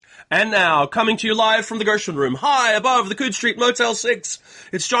And now, coming to you live from the Gershwin Room, high above the Coode Street Motel 6,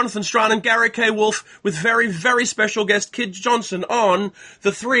 it's Jonathan Strahan and Gary K. Wolfe with very, very special guest Kid Johnson on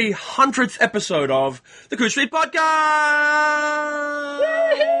the 300th episode of the Coode Street Podcast!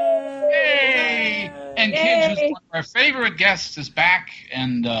 Yay! And Kid, who's one of our favorite guests, is back,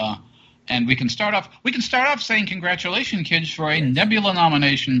 and we can start off saying congratulations, kids, for a Nebula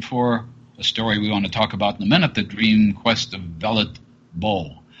nomination for a story we want to talk about in a minute, The Dream Quest of Velvet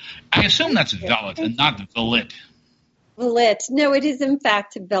Bow. I assume that's Velvet and not Velit. Velit. No, it is in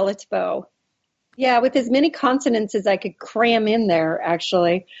fact Velvet Bow. Yeah, with as many consonants as I could cram in there,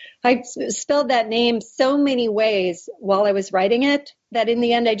 actually. I spelled that name so many ways while I was writing it that in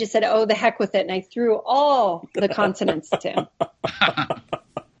the end I just said, oh, the heck with it, and I threw all the consonants in.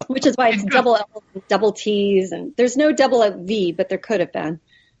 Which is why it's double L and double T's, and there's no double V, but there could have been.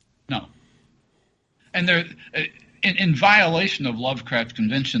 No. And there... In violation of Lovecraft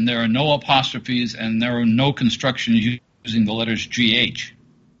convention, there are no apostrophes and there are no constructions using the letters GH.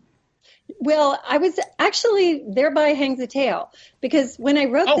 Well, I was actually thereby hangs a tale, because when I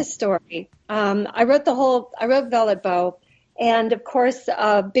wrote this story, I wrote Velvet Bow, and of course,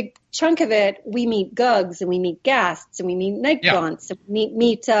 a big chunk of it, we meet Gugs and we meet Ghasts and we meet Night Gaunts and we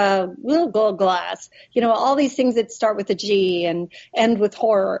meet Little Gold Glass, all these things that start with a G and end with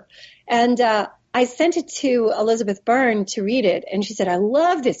horror. And I sent it to Elizabeth Byrne to read it, and she said, I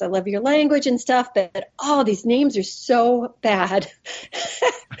love this. I love your language and stuff, but these names are so bad.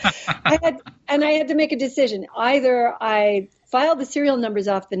 I had to make a decision. Either I file the serial numbers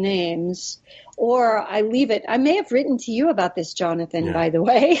off the names, or I leave it. I may have written to you about this, Jonathan, by the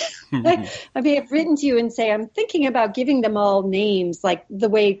way. I may have written to you and say, I'm thinking about giving them all names, like the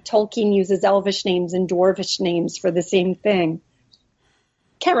way Tolkien uses Elvish names and Dwarvish names for the same thing.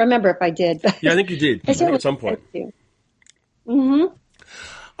 Can't remember if I did. But yeah, I think you did. I think at some point. Mm-hmm.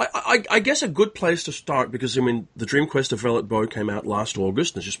 I guess a good place to start, because, The Dream Quest of Velvet Bow came out last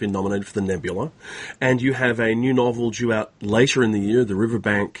August, and it's just been nominated for the Nebula. And you have a new novel due out later in the year, The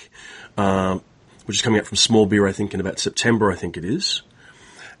Riverbank, which is coming out from Small Beer, I think, in about September, I think it is.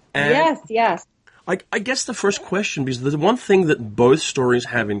 And yes. I guess the first question, because the one thing that both stories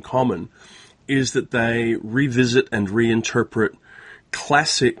have in common is that they revisit and reinterpret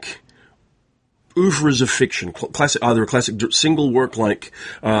classic oeuvres of fiction, either a classic single work like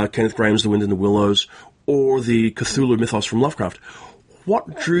Kenneth Grahame's The Wind in the Willows or the Cthulhu mythos from Lovecraft.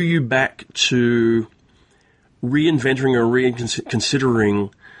 What drew you back to reinventing or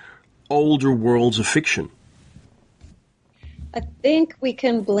reconsidering older worlds of fiction? I think we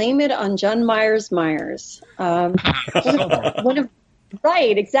can blame it on John Myers.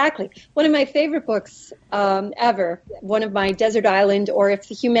 Right, exactly. One of my favorite books ever, one of my Desert Island, or if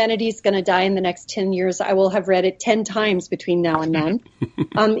humanity is going to die in the next 10 years, I will have read it 10 times between now and then,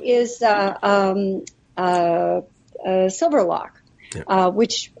 is Silverlock,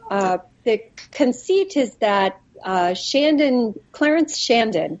 which the conceit is that Clarence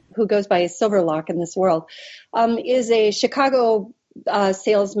Shandon, who goes by Silverlock in this world, is a Chicago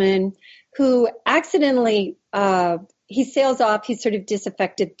salesman who accidentally he sails off. He's sort of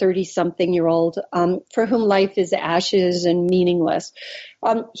disaffected 30-something-year-old for whom life is ashes and meaningless.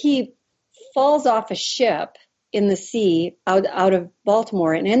 He falls off a ship in the sea out of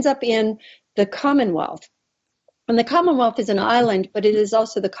Baltimore and ends up in the Commonwealth. And the Commonwealth is an island, but it is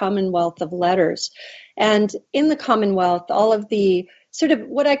also the Commonwealth of letters. And in the Commonwealth, all of the sort of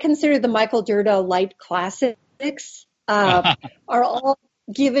what I consider the Michael Dirda light classics are all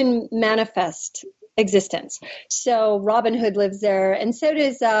given manifest existence. So Robin Hood lives there, and so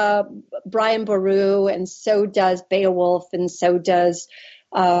does Brian Boru, and so does Beowulf, and so does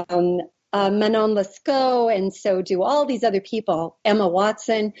Manon Lescaut, and so do all these other people, Emma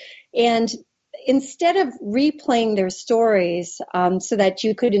Watson. And instead of replaying their stories so that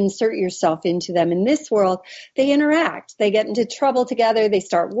you could insert yourself into them in this world, they interact. They get into trouble together. They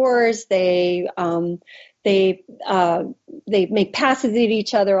start wars. They make passes at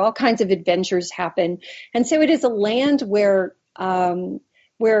each other. All kinds of adventures happen. And so it is a land where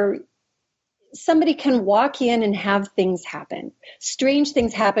somebody can walk in and have things happen. Strange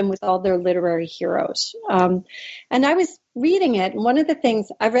things happen with all their literary heroes. And I was reading it, and one of the things,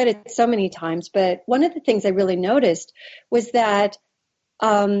 I've read it so many times, but one of the things I really noticed was that,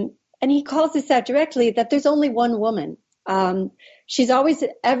 and he calls this out directly, that there's only one woman. She's always,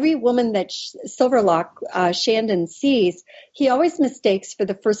 every woman that Silverlock, Shandon sees, he always mistakes for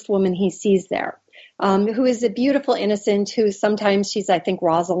the first woman he sees there. Who is a beautiful innocent, who sometimes she's, I think,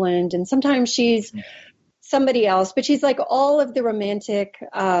 Rosalind, and sometimes she's somebody else, but she's like all of the romantic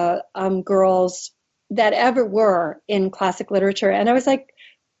girls that ever were in classic literature. And I was like,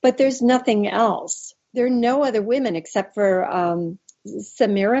 but there's nothing else. There are no other women except for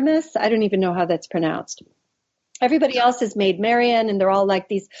Semiramis. I don't even know how that's pronounced. Everybody else is Maid Marian, and they're all like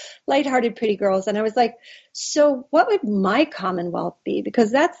these lighthearted, pretty girls. And I was like, so what would my Commonwealth be?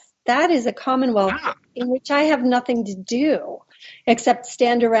 Because that is a Commonwealth in which I have nothing to do except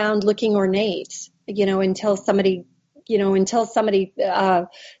stand around looking ornate, until somebody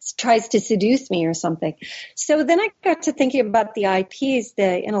tries to seduce me or something. So then I got to thinking about the IPs,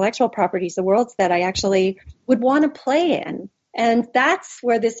 the intellectual properties, the worlds that I actually would want to play in. And that's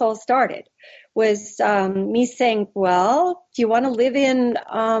where this all started, was me saying, well, do you want to live in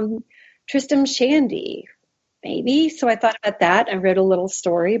Tristram Shandy? Maybe. So I thought about that. I wrote a little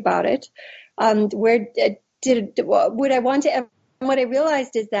story about it. Would I want to? And what I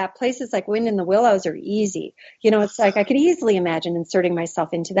realized is that places like Wind in the Willows are easy. It's like I could easily imagine inserting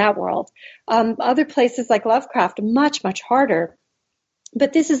myself into that world. Other places like Lovecraft, much, much harder.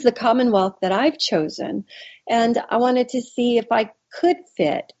 But this is the Commonwealth that I've chosen. And I wanted to see if I could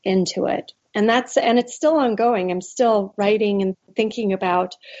fit into it. And it's still ongoing. I'm still writing and thinking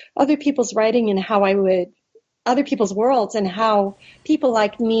about other people's writing and other people's worlds and how people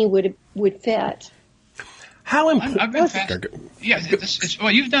like me would fit. How important? I've been fascinated. Yeah,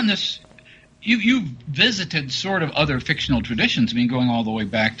 you've done this. You've visited sort of other fictional traditions. I mean, going all the way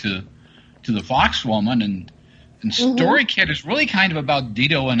back to the Foxwoman and Story Kid is really kind of about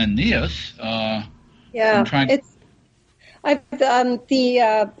Dido and Aeneas. My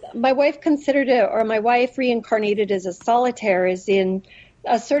wife considered it, or my wife reincarnated as a solitaire, is in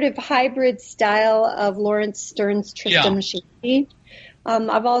a sort of hybrid style of Lawrence Stern's Tristram Shandy.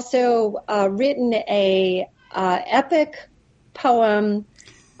 I've also written a epic poem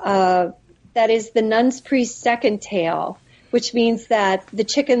that is the Nun's Priest's Second Tale, which means that the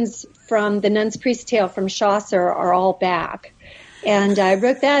chickens from the Nun's Priest's Tale from Chaucer are all back. And I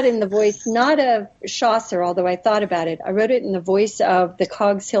wrote that in the voice, not of Chaucer, although I thought about it. I wrote it in the voice of the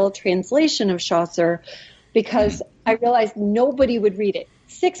Cogs Hill translation of Chaucer because I realized nobody would read it.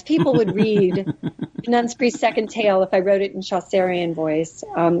 6 people would read Nun's Priest's Second Tale if I wrote it in Chaucerian voice.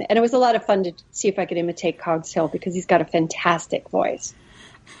 And it was a lot of fun to see if I could imitate Cogs Hill because he's got a fantastic voice.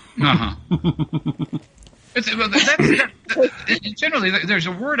 Generally, there's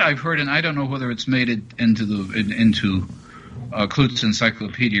a word I've heard, and I don't know whether it's made it into Clute's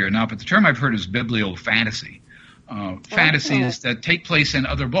encyclopedia or not, but the term I've heard is bibliofantasy. Fantasies that take place in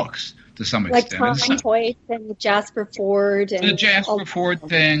other books to some extent. Like Tom Hoyt and Jasper Ford. And the Jasper Ford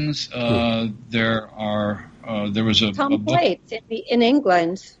things. There was a Tom book. Hoyt in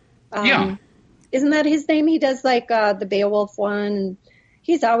England. Isn't that his name? He does like the Beowulf one.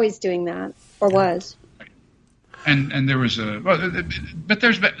 He's always doing that, or was. And there was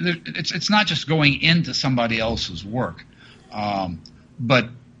it's not just going into somebody else's work, but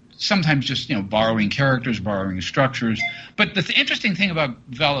sometimes just borrowing characters, borrowing structures. But the interesting thing about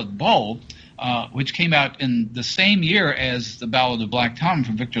Valid Bowl, which came out in the same year as the Ballad of Black Tom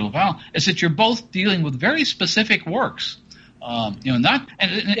from Victor LaValle, is that you're both dealing with very specific works. To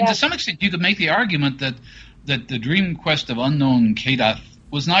some extent, you could make the argument that the Dream Quest of Unknown Kadath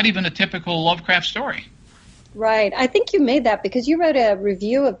was not even a typical Lovecraft story. Right. I think you made that because you wrote a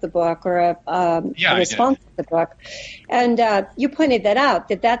review of the book or a response to the book. And you pointed that out,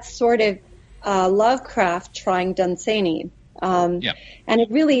 that's sort of Lovecraft trying Dunsany. And it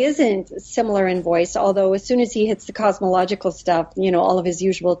really isn't similar in voice, although as soon as he hits the cosmological stuff, all of his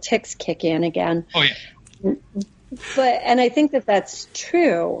usual tics kick in again. Oh, yeah. And I think that that's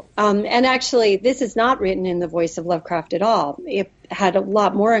true. And actually, this is not written in the voice of Lovecraft at all. It had a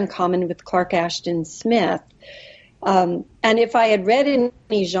lot more in common with Clark Ashton Smith. And if I had read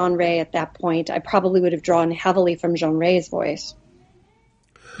any Jean Ray at that point, I probably would have drawn heavily from Jean Ray's voice.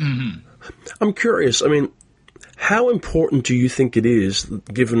 Mm-hmm. I'm curious. I mean, how important do you think it is,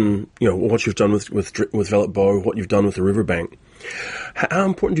 given what you've done with Velvet Bow, what you've done with the Riverbank? How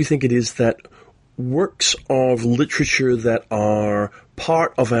important do you think it is that works of literature that are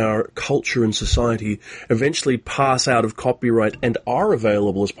part of our culture and society eventually pass out of copyright and are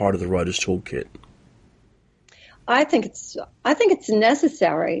available as part of the Writer's Toolkit? I think it's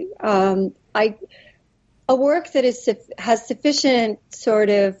necessary. A work that has sufficient sort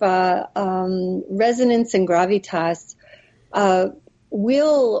of resonance and gravitas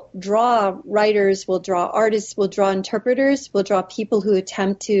will draw writers, will draw artists, will draw interpreters, will draw people who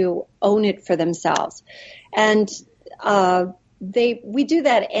attempt to own it for themselves. And we do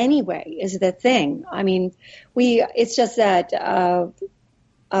that anyway, is the thing. I mean, it's just that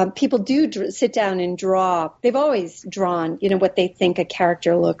people do sit down and draw. They've always drawn, what they think a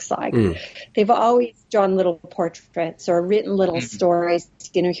character looks like. They've always drawn little portraits or written little stories.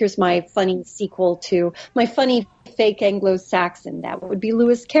 Here's my funny sequel to my funny fake Anglo-Saxon. That would be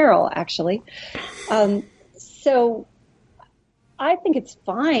Lewis Carroll, actually. So I think it's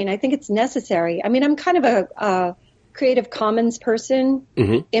fine. I think it's necessary. I mean, I'm kind of a Creative Commons person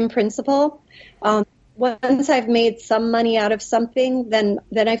in principle. Once I've made some money out of something, then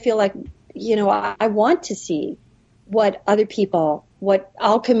I feel like, I want to see what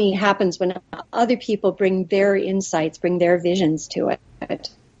alchemy happens when other people bring their insights, bring their visions to it.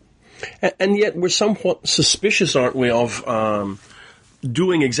 And yet we're somewhat suspicious, aren't we, of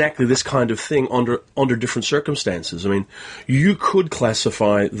doing exactly this kind of thing under different circumstances. I mean, you could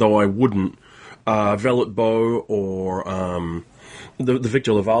classify, though I wouldn't, Velvet Bow or the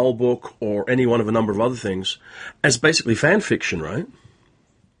Victor Laval book or any one of a number of other things as basically fan fiction, right?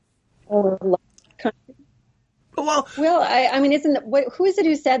 Well, I mean, who is it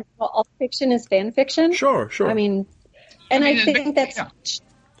who said all fiction is fan fiction? Sure. I mean, I think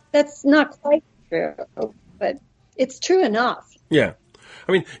that's not quite true, but it's true enough. Yeah.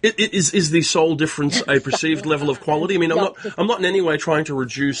 I mean, is the sole difference a perceived level of quality? I mean, I'm not in any way trying to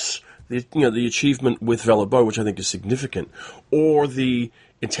reduce the achievement with Velvet Bow, which I think is significant, or the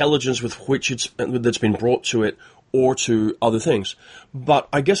intelligence with which that's been brought to it, or to other things. But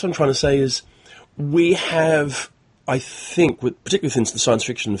I guess what I'm trying to say is we have, I think, particularly since the science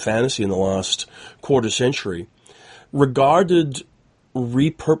fiction and fantasy in the last quarter century, regarded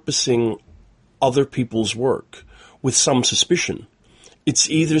repurposing other people's work with some suspicion. It's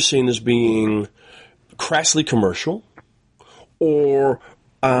either seen as being crassly commercial or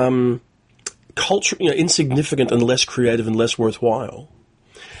culture, insignificant and less creative and less worthwhile.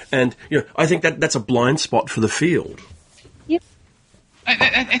 And I think that's a blind spot for the field. Yep.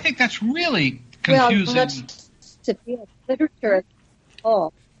 I think that's really confusing. Well, to field literature as a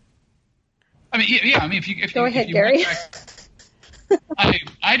whole. I mean, yeah. I mean, if you go ahead, Gary.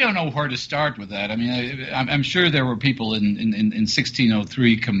 I don't know where to start with that. I mean, I'm sure there were people in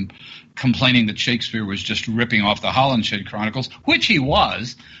 1603 complaining that Shakespeare was just ripping off the Holinshed Chronicles, which he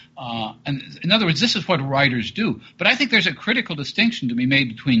was. And in other words, this is what writers do. But I think there's a critical distinction to be made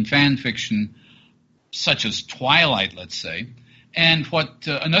between fan fiction, such as Twilight, let's say, and what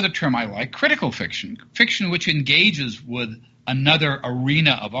another term I like, critical fiction, fiction which engages with another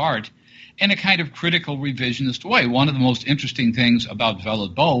arena of art in a kind of critical revisionist way. One of the most interesting things about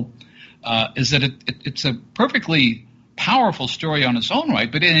Velvet Bow is that it's a perfectly powerful story on its own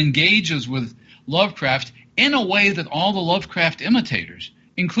right, but it engages with Lovecraft in a way that all the Lovecraft imitators,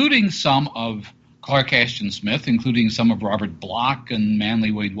 including some of Clark Ashton Smith, including some of Robert Bloch and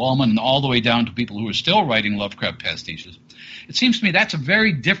Manly Wade Wallman, and all the way down to people who are still writing Lovecraft pastiches. It seems to me that's a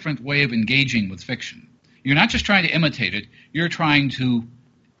very different way of engaging with fiction. You're not just trying to imitate it, you're trying to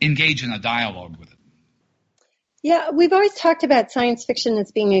engage in a dialogue with it. Yeah, we've always talked about science fiction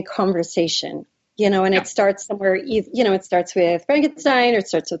as being a conversation, and it starts somewhere, it starts with Frankenstein, or it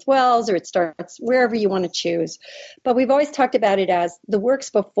starts with Wells, or it starts wherever you want to choose. But we've always talked about it as the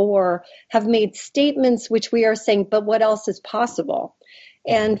works before have made statements which we are saying, but what else is possible?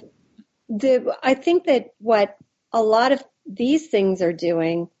 And I think that what a lot of these things are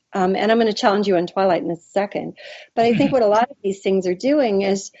doing, and I'm going to challenge you on Twilight in a second, but I think what a lot of these things are doing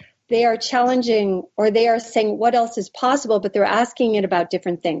is they are challenging, or they are saying what else is possible, but they're asking it about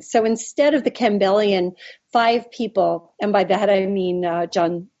different things. So instead of the Campbellian 5 people, and by that I mean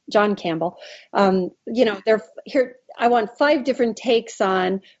John Campbell, they're here. I want 5 different takes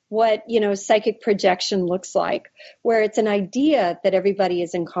on what psychic projection looks like, where it's an idea that everybody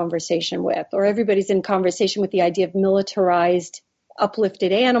is in conversation with, or everybody's in conversation with the idea of militarized,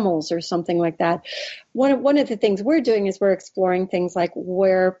 uplifted animals or something like that. One of the things we're doing is we're exploring things like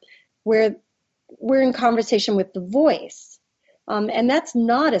where we're in conversation with the voice, and that's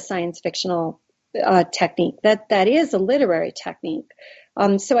not a science fictional technique. That is a literary technique.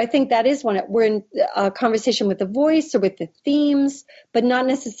 So I think that is we're in a conversation with the voice or with the themes, but not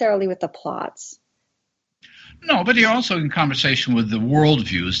necessarily with the plots. No, but you're also in conversation with the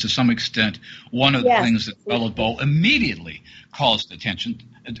worldviews to some extent. One of the things that Velvet Bow immediately calls to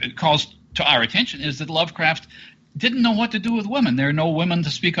our attention is that Lovecraft didn't know what to do with women. There are no women to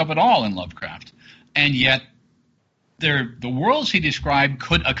speak of at all in Lovecraft. And yet the worlds he described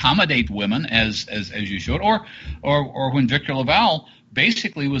could accommodate women, as you showed, or when Victor Laval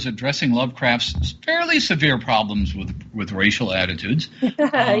basically was addressing Lovecraft's fairly severe problems with racial attitudes.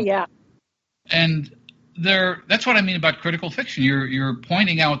 Yeah. And that's what I mean about critical fiction. You're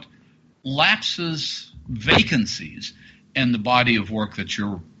pointing out lapses, vacancies in the body of work that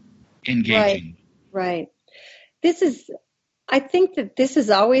you're engaging. Right. I think that this has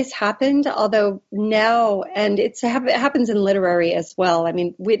always happened, although now, and it happens in literary as well. I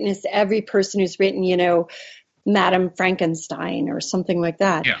mean, witness every person who's written, Madame Frankenstein or something like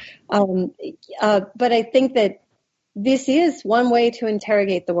that. Yeah. But I think that this is one way to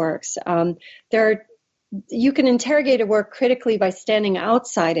interrogate the works. You can interrogate a work critically by standing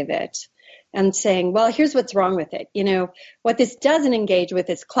outside of it and saying, well, here's what's wrong with it. What this doesn't engage with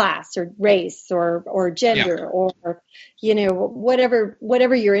is class or race or gender or,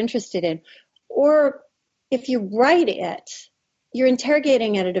 whatever you're interested in. Or if you write it, you're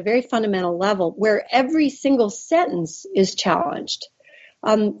interrogating it at a very fundamental level where every single sentence is challenged.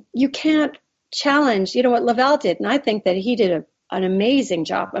 You can't challenge, what Lavelle did, and I think that he did an amazing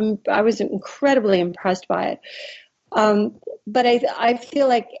job. I was incredibly impressed by it. But I feel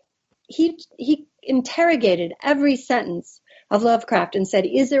like he interrogated every sentence of Lovecraft and said,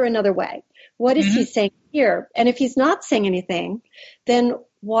 is there another way? What is he saying here? And if he's not saying anything, then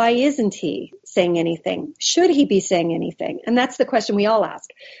why isn't he saying anything? Should he be saying anything? And that's the question we all ask.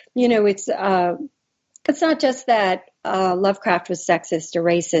 It's not just that Lovecraft was sexist or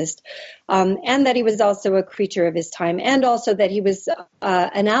racist, and that he was also a creature of his time, and also that he was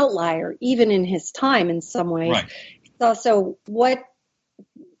an outlier, even in his time in some ways. Right. It's also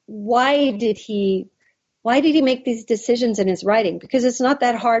why did he make these decisions in his writing? Because it's not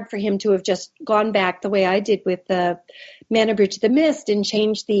that hard for him to have just gone back the way I did with Man of Bridge the Mist and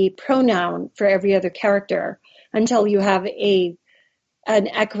changed the pronoun for every other character until you have an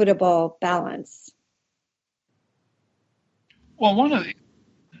equitable balance. Well,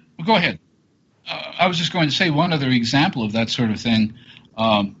 go ahead. I was just going to say one other example of that sort of thing,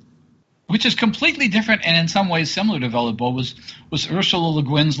 which is completely different and in some ways similar to Vellebeau, was Ursula Le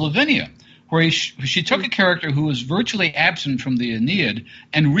Guin's Lavinia, where she took a character who was virtually absent from the Aeneid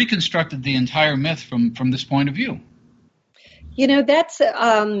and reconstructed the entire myth from this point of view. That's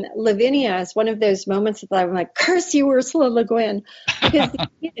Lavinia is one of those moments that I'm like, curse you, Ursula Le Guin, because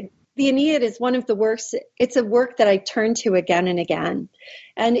the Aeneid is one of the works. It's a work that I turn to again and again,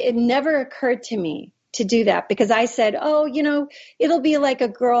 and it never occurred to me to do that because I said, it'll be like a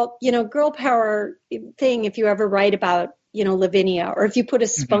girl power thing if you ever write about, Lavinia, or if you put a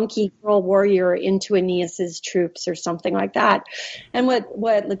spunky girl warrior into Aeneas's troops or something like that. And what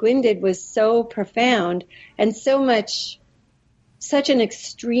Le Guin did was so profound and such an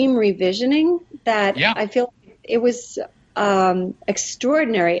extreme revisioning that I feel it was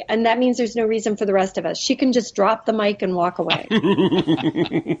extraordinary. And that means there's no reason for the rest of us. She can just drop the mic and walk away.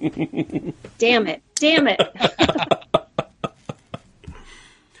 Damn it.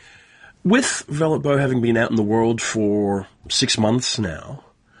 With Vellebeau having been out in the world for 6 months now,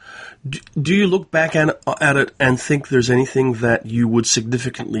 do you look back at it and think there's anything that you would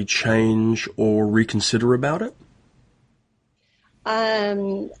significantly change or reconsider about it?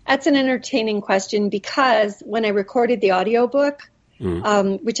 That's an entertaining question because when I recorded the audiobook,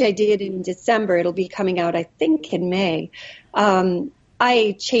 which I did in December, it'll be coming out, I think, in May,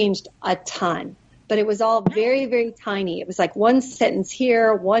 I changed a ton. But it was all very, very tiny. It was like one sentence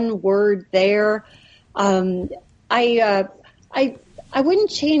here, one word there. I wouldn't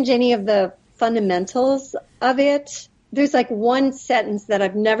change any of the fundamentals of it. There's like one sentence that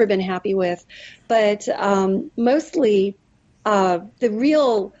I've never been happy with, but mostly the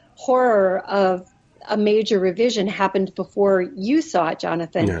real horror of a major revision happened before you saw it,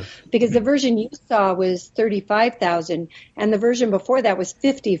 Jonathan, because the version you saw was 35,000 and the version before that was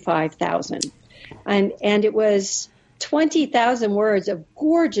 55,000. And it was 20,000 words of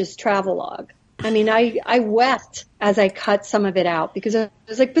gorgeous travelogue. I mean, I wept as I cut some of it out because I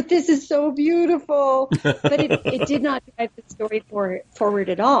was like, but this is so beautiful. But it did not drive the story forward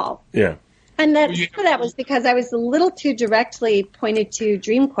at all. Yeah. And that was because I was a little too directly pointed to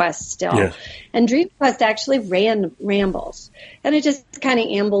DreamQuest still. Yeah. And DreamQuest actually rambles. And it just kind of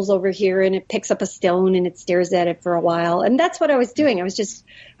ambles over here and it picks up a stone and it stares at it for a while. And that's what I was doing.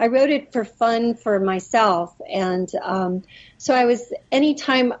 I wrote it for fun for myself. And so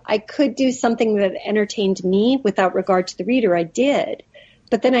anytime I could do something that entertained me without regard to the reader, I did.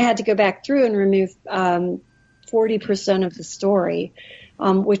 But then I had to go back through and remove 40% of the story,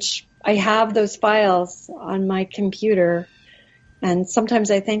 which I have those files on my computer, and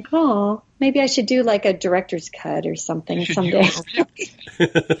sometimes I think, maybe I should do like a director's cut or something someday.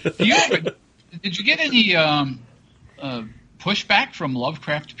 Did you get any pushback from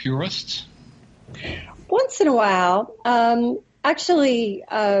Lovecraft purists? Once in a while. Actually,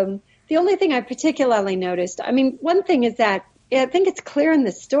 the only thing I particularly noticed, one thing is that I think it's clear in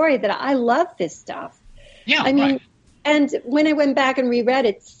the story that I love this stuff. Yeah, I mean, And when I went back and reread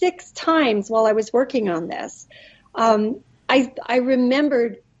it 6 times while I was working on this, I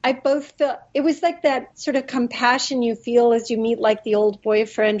remembered, I both felt, it was like that sort of compassion you feel as you meet like the old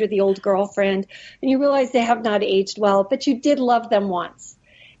boyfriend or the old girlfriend, and you realize they have not aged well, but you did love them once.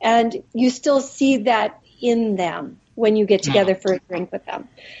 And you still see that in them when you get together for a drink with them.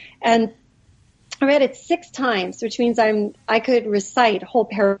 And I read it 6 times, which means I could recite whole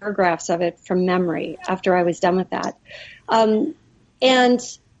paragraphs of it from memory after I was done with that. And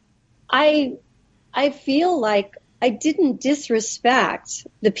I feel like I didn't disrespect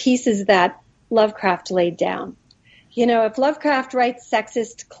the pieces that Lovecraft laid down. You know, if Lovecraft writes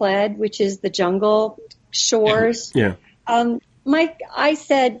sexist Cled, which is the jungle shores, I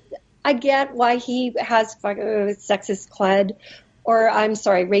said, I get why he has sexist Cled, or I'm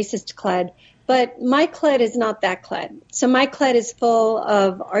sorry, racist Cled. But my Cled is not that Cled. So my Cled is full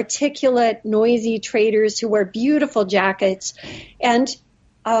of articulate, noisy traders who wear beautiful jackets. And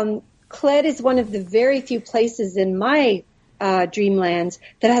Cled is one of the very few places in my dreamlands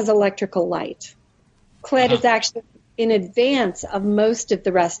that has electrical light. Cled is actually in advance of most of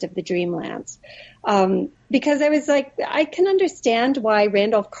the rest of the dreamlands. Because I was like, I can understand why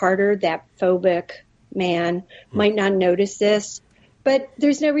Randolph Carter, that phobic man, might not notice this. But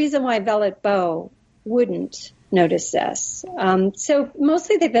there's no reason why Velvet Bow wouldn't notice this. So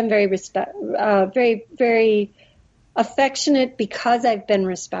mostly they've been very, very affectionate because I've been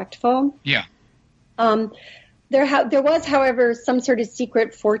respectful. Yeah. There was, however, some sort of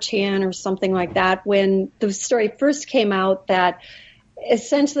secret 4chan or something like that when the story first came out that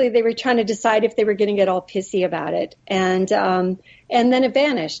essentially they were trying to decide if they were going to get all pissy about it. And then it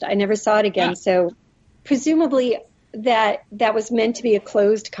vanished. I never saw it again. Yeah. So presumably that was meant to be a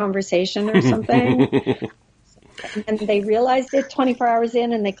closed conversation or something. And they realized it 24 hours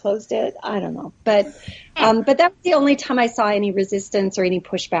in and they closed it. I don't know. But that was the only time I saw any resistance or any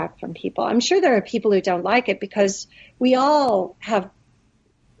pushback from people. I'm sure there are people who don't like it because we all have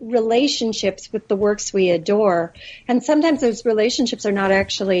relationships with the works we adore. And sometimes those relationships are not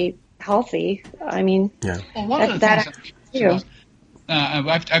actually healthy. I mean, well, one of the things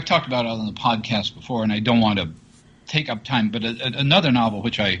I've talked about it on the podcast before, and I don't want to take up time, but another novel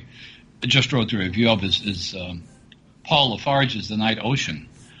which I just wrote the review of is Paul Lafarge's The Night Ocean,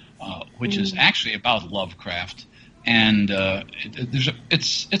 which is actually about Lovecraft, and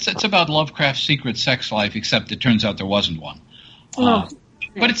it's about Lovecraft's secret sex life, except it turns out there wasn't one.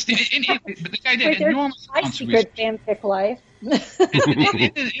 But the guy did enormous amounts of research. Secret fanfic life.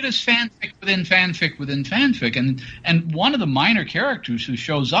 It is fanfic within fanfic within fanfic, and one of the minor characters who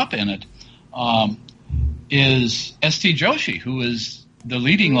shows up in it is S.T. Joshi, who is the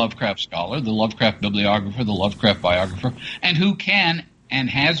leading Lovecraft scholar, the Lovecraft bibliographer, the Lovecraft biographer, and who can and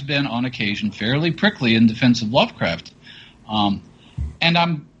has been on occasion fairly prickly in defense of Lovecraft. And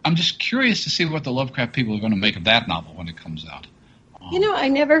I'm just curious to see what the Lovecraft people are going to make of that novel when it comes out. I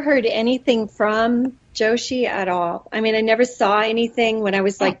never heard anything from Joshi at all. I mean, I never saw anything when I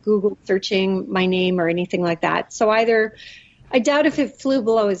was like Google searching my name or anything like that. So I doubt if it flew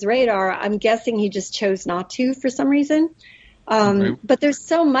below his radar. I'm guessing he just chose not to for some reason. But there's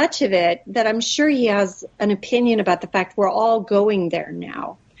so much of it that I'm sure he has an opinion about the fact we're all going there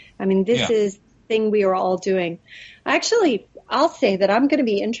now. I mean, this is the thing we are all doing. Actually, I'll say that I'm going to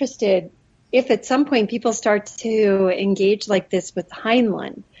be interested if at some point people start to engage like this with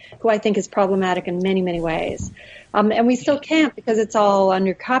Heinlein, who I think is problematic in many, many ways. And we still can't because it's all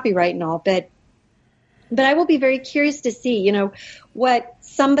under copyright and all, but I will be very curious to see, what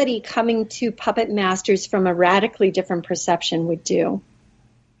somebody coming to Puppet Masters from a radically different perception would do.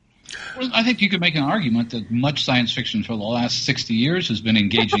 Well, I think you could make an argument that much science fiction for the last 60 years has been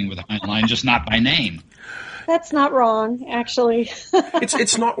engaging with Heinlein, just not by name. That's not wrong, actually.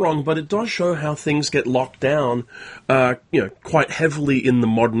 It's not wrong, but it does show how things get locked down, quite heavily in the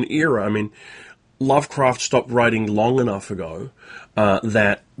modern era. I mean, Lovecraft stopped writing long enough ago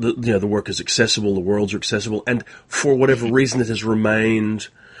that the work is accessible, the worlds are accessible, and for whatever reason it has remained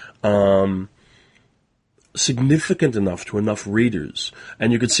significant enough to enough readers.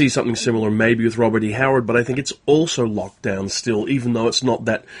 And you could see something similar maybe with Robert E. Howard, but I think it's also locked down still, even though it's not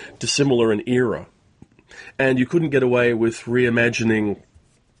that dissimilar an era. And you couldn't get away with reimagining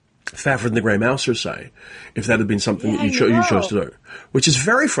Fafhrd and the Grey Mouser, say, if that had been something that you chose to do, which is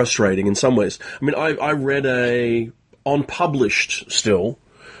very frustrating in some ways. I mean, I read a unpublished still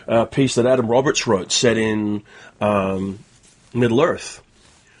piece that Adam Roberts wrote set in Middle Earth,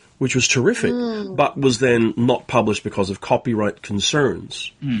 which was terrific, but was then not published because of copyright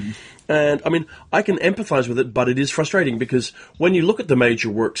concerns. And, I mean, I can empathize with it, but it is frustrating because when you look at the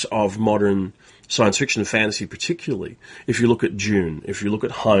major works of modern science fiction and fantasy particularly, if you look at Dune, if you look at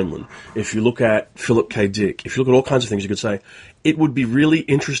Heinlein, if you look at Philip K. Dick, if you look at all kinds of things, you could say, it would be really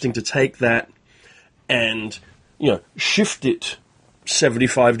interesting to take that and, shift it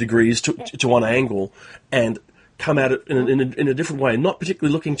 75 degrees to one angle and come at it in a different way, not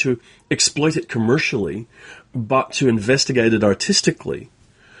particularly looking to exploit it commercially, but to investigate it artistically.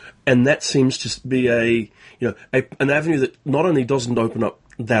 And that seems to be an avenue that not only doesn't open up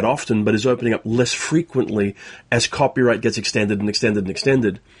that often, but is opening up less frequently as copyright gets extended and extended and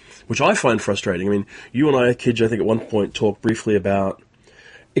extended, which I find frustrating. I mean, you and I, Kij, I think at one point talked briefly about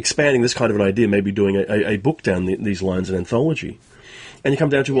expanding this kind of an idea, maybe doing a book down these lines, an anthology. And you come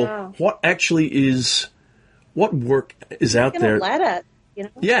down to, well, what work is out there? Let us,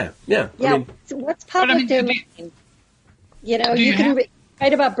 Yeah. I mean, what's public domain? You can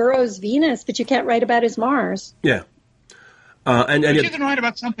write about Burroughs' Venus, but you can't write about his Mars. Yeah. But you can write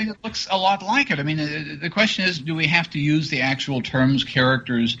about something that looks a lot like it. I mean, the question is, do we have to use the actual terms,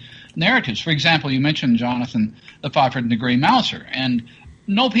 characters, narratives? For example, you mentioned, Jonathan, the Fafhrd and the Grey Mouser. And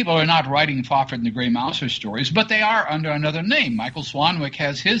no, people are not writing Fafhrd and the Grey Mouser stories, but they are under another name. Michael Swanwick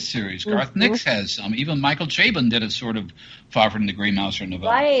has his series. Garth Nix has some. Even Michael Chabon did a sort of Fafhrd and the Grey Mouser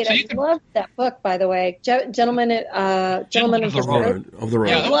novella. Right. So I love that book, by the way. Gentlemen of the Road. Of the Road.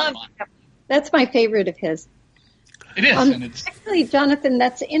 Yeah, that's my favorite of his. It is. And it's actually, Jonathan,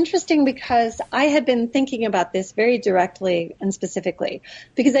 that's interesting because I had been thinking about this very directly and specifically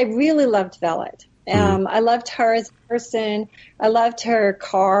because I really loved Velvet. I loved her as a person. I loved her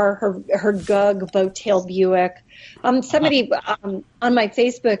car, her Gug boat-tailed Buick. Somebody on my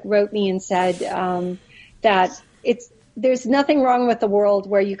Facebook wrote me and said that there's nothing wrong with the world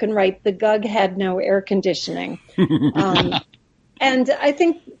where you can write the Gug had no air conditioning. And I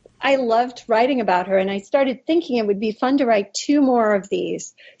think I loved writing about her, and I started thinking it would be fun to write 2 more of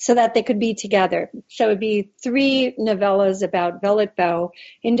these so that they could be together. So it would be 3 novellas about Velvet Bow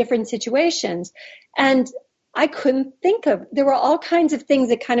in different situations. And I couldn't think of, there were all kinds of things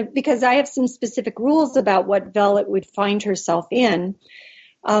that because I have some specific rules about what Velvet would find herself in.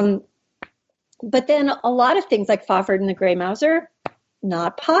 But then a lot of things like Fafhrd and the Grey Mouser,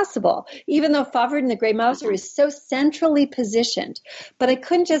 not possible, even though Fafhrd and the Grey Mouser is so centrally positioned. But I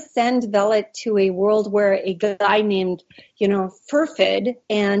couldn't just send Velvet to a world where a guy named, Furfid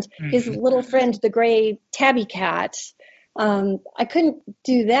and his little friend, the Grey Tabby Cat. I couldn't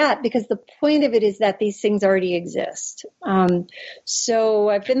do that because the point of it is that these things already exist. So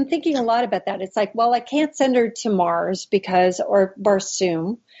I've been thinking a lot about that. It's like, well, I can't send her to Mars or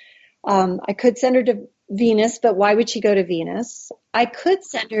Barsoom. I could send her to Venus, but why would she go to Venus? I could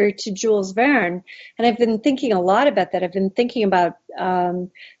send her to Jules Verne, and I've been thinking a lot about that. I've been thinking about The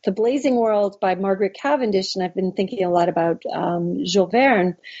Blazing World by Margaret Cavendish, and I've been thinking a lot about Jules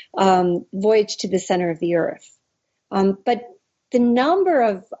Verne, Voyage to the Center of the Earth. But the number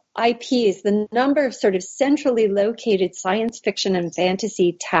of IPs, the number of sort of centrally located science fiction and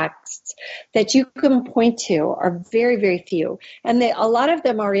fantasy texts that you can point to are very, very few. And a lot of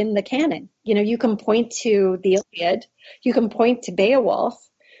them are in the canon. You can point to the Iliad. You can point to Beowulf.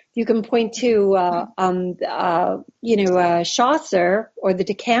 You can point to, Chaucer or the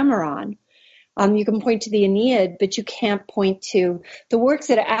Decameron. You can point to the Aeneid, but you can't point to the works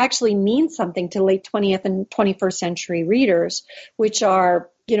that actually mean something to late 20th and 21st century readers, which are,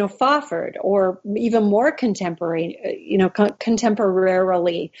 Fafhrd, or even more contemporary,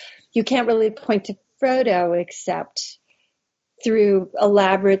 contemporarily. You can't really point to Frodo except through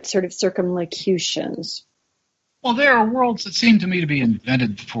elaborate sort of circumlocutions. Well, there are worlds that seem to me to be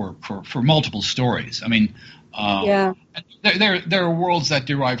invented for multiple stories. I mean, there are worlds that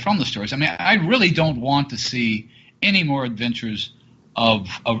derive from the stories. I mean, I really don't want to see any more adventures of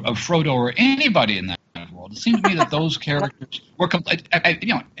Frodo or anybody in that world. It seems to me that those characters were complete,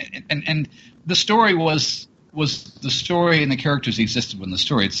 and the story was the story, and the characters existed when the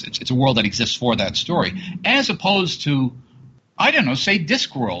story. It's a world that exists for that story, as opposed to, I don't know, say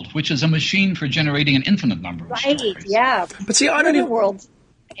Discworld, which is a machine for generating an infinite number of stories. Right, yeah. But see, I don't even... Riverworld.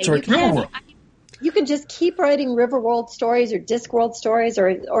 Riverworld. You can just keep writing Riverworld stories or Discworld stories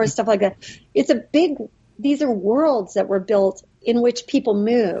or stuff like that. These are worlds that were built in which people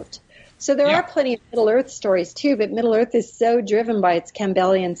moved. So there are plenty of Middle-earth stories too, but Middle-earth is so driven by its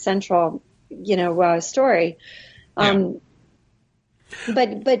Campbellian central, story.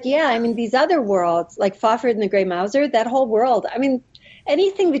 But yeah, I mean, these other worlds, like Fafhrd and the Grey Mouser, that whole world, I mean,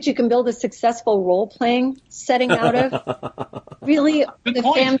 anything that you can build a successful role-playing setting out of, really, the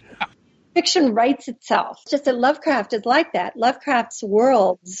fan fiction writes itself. Just that Lovecraft is like that. Lovecraft's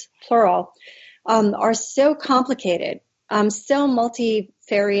worlds, plural, are so complicated, so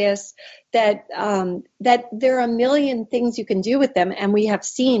multifarious that there are a million things you can do with them, and we have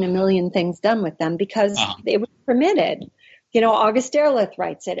seen a million things done with them because it was permitted. August Derleth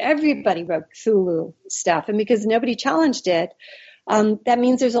writes it. Everybody wrote Cthulhu stuff, and because nobody challenged it, that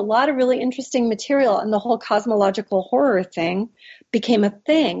means there's a lot of really interesting material, and the whole cosmological horror thing became a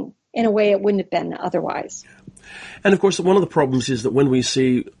thing in a way it wouldn't have been otherwise. And, of course, one of the problems is that when we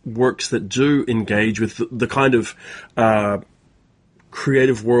see works that do engage with the kind of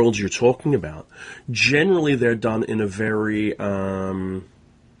creative worlds you're talking about, generally they're done in a very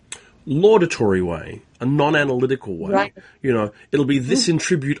laudatory way, a non-analytical way. Right. It'll be this in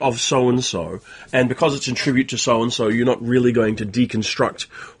tribute of so-and-so, and because it's in tribute to so-and-so, you're not really going to deconstruct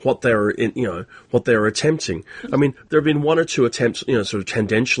what they're attempting. I mean, there have been one or two attempts, sort of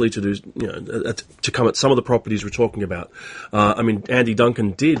tendentially to do, to come at some of the properties we're talking about. Andy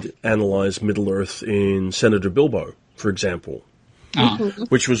Duncan did analyze Middle-earth in Senator Bilbo, for example.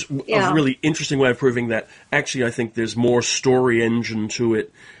 Which was a really interesting way of proving that actually I think there's more story engine to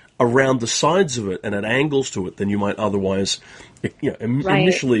it around the sides of it and at angles to it than you might otherwise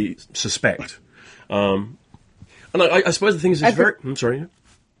initially suspect. And I suppose the thing is, I'm sorry.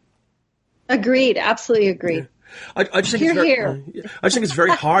 Agreed. Absolutely agreed. Yeah. I just think it's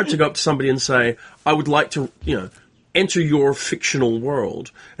very hard to go up to somebody and say, I would like to, enter your fictional world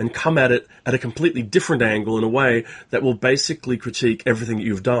and come at it at a completely different angle in a way that will basically critique everything that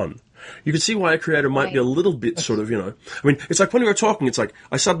you've done. You can see why a creator might be a little bit sort of, it's like when we were talking, it's like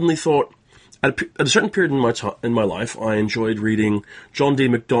I suddenly thought at a certain period in my life, I enjoyed reading John D.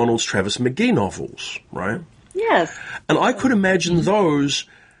 MacDonald's Travis McGee novels, right? Yes. And I could imagine those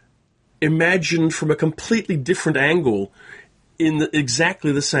imagined from a completely different angle in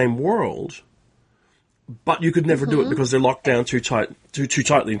exactly the same world, but you could never do it because they're locked down too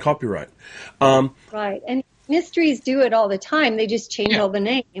tightly in copyright. Right. And mysteries do it all the time. They just change all the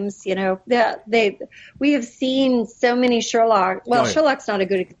names. We have seen so many Sherlock. Well, Sherlock's not a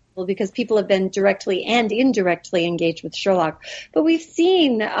good example because people have been directly and indirectly engaged with Sherlock. But we've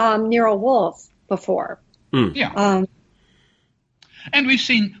seen Nero Wolfe before. Yeah. And we've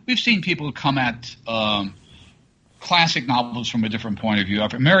seen people come at classic novels from a different point of view.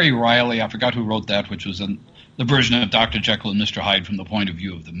 Mary Riley, I forgot who wrote that, which was the version of Dr. Jekyll and Mr. Hyde from the point of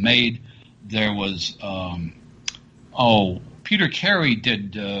view of the maid. There was, Peter Carey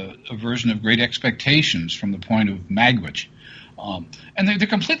did a version of Great Expectations from the point of Magwitch. And they're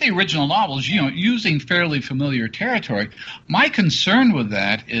completely original novels, using fairly familiar territory. My concern with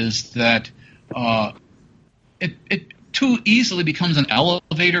that is that it too easily becomes an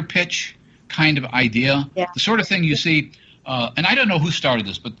elevator pitch kind of idea. Yeah. The sort of thing you see, and I don't know who started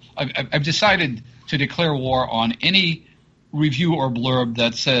this, but I've decided to declare war on any review or blurb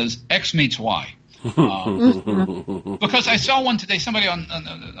that says X meets Y. Because I saw one today, somebody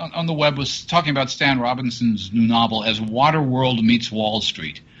on the web was talking about Stan Robinson's new novel as Waterworld meets Wall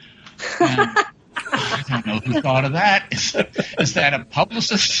Street. And I don't know who thought of that. Is that a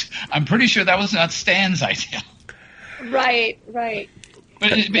publicist? I'm pretty sure that was not Stan's idea. Right.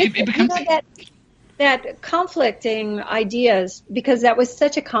 But it becomes that conflicting ideas, because that was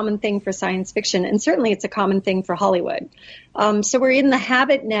such a common thing for science fiction, and certainly it's a common thing for Hollywood. So we're in the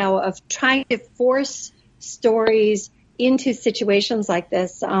habit now of trying to force stories into situations like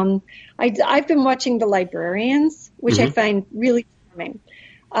this. I've been watching The Librarians, which I find really charming.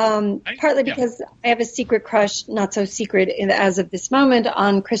 Partly because I have a secret crush, not so secret as of this moment,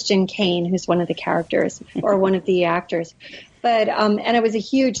 on Christian Kane, who's one of the characters or one of the actors. But and I was a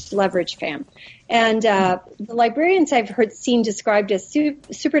huge Leverage fan. And The Librarians I've seen described as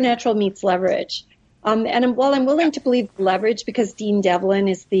supernatural meets Leverage. And while I'm willing to believe Leverage because Dean Devlin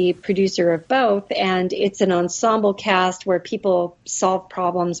is the producer of both, and it's an ensemble cast where people solve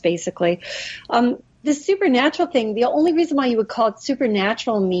problems basically, the supernatural thing, the only reason why you would call it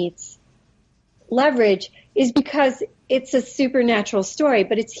supernatural meets Leverage is because it's a supernatural story,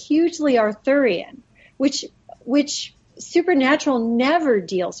 but it's hugely Arthurian, which Supernatural never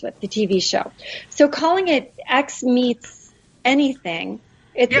deals with, the TV show. So calling it X meets anything,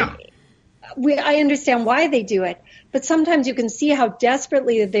 I understand why they do it, but sometimes you can see how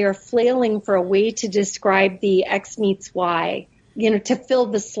desperately they are flailing for a way to describe the X meets Y, to fill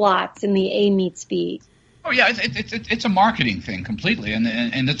the slots in the A meets B. Oh yeah, it's a marketing thing completely, and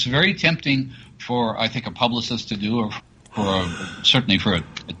it's very tempting for, I think, a publicist to do, or certainly for a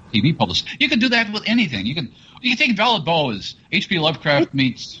TV publicist. You can do that with anything. You can You think Velvet Bow is H.P. Lovecraft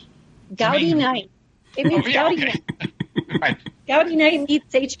meets Gaudy Night. It means Gaudy okay. Night. Right. Gaudy Night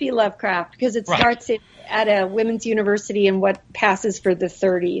meets H.P. Lovecraft because it starts at a women's university in what passes for the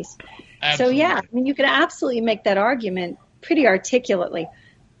 30s. Absolutely. So, yeah, I mean, you can absolutely make that argument pretty articulately.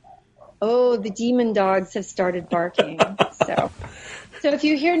 Oh, the demon dogs have started barking. So if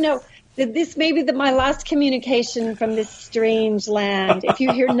you hear this may be my last communication from this strange land. If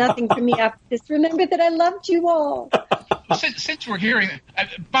you hear nothing from me after this, remember that I loved you all. Since we're hearing,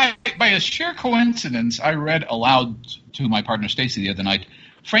 by a sheer coincidence, I read aloud to my partner Stacy the other night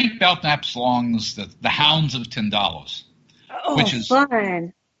Frank Belknap's Long's The Hounds of Tindalos. Oh, which is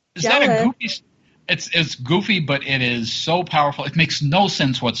fun. Is that a goofy? It's goofy, but it is so powerful. It makes no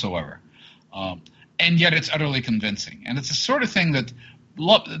sense whatsoever, and yet it's utterly convincing. And it's the sort of thing that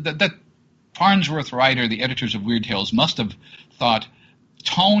Farnsworth Writer, the editors of Weird Tales, must have thought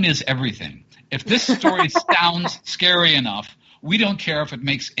tone is everything. If this story sounds scary enough, we don't care if it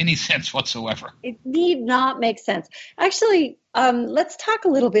makes any sense whatsoever. It need not make sense. Actually, let's talk a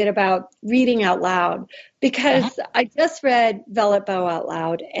little bit about reading out loud, because I just read Velvet Bow out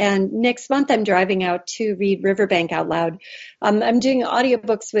loud, and next month I'm driving out to read Riverbank out loud. I'm doing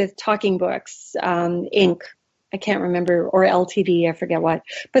audiobooks with Talking Books, Inc., I can't remember, or LTD, I forget what,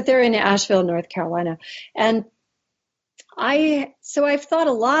 but they're in Asheville, North Carolina. And I've thought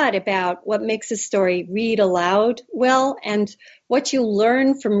a lot about what makes a story read aloud well, and what you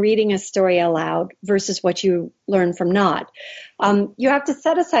learn from reading a story aloud versus what you learn from not. You have to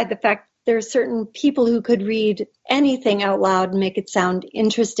set aside the fact there are certain people who could read anything out loud and make it sound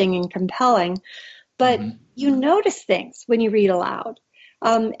interesting and compelling, but you notice things when you read aloud.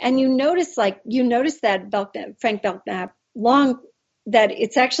 And you notice that Frank Belknap Long, that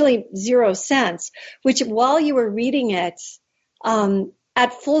it's actually 0 cents, which while you were reading it,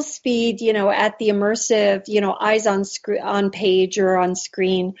 at full speed, at the immersive, eyes on page or on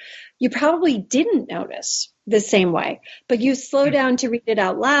screen, you probably didn't notice the same way, but you slow down to read it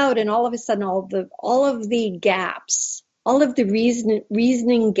out loud, and all of a sudden all of the gaps, all of the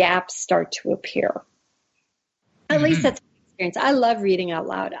reasoning gaps start to appear. At least that's my experience. I love reading out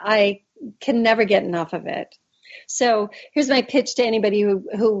loud. I can never get enough of it. So here's my pitch to anybody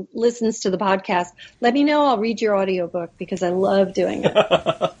who listens to the podcast. Let me know. I'll read your audiobook because I love doing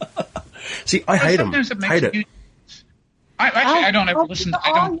it. See, I hate them. Hate it. I don't ever listen. I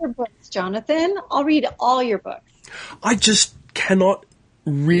don't. All your books, Jonathan. I'll read all your books. I just cannot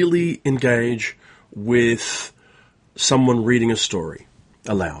really engage with someone reading a story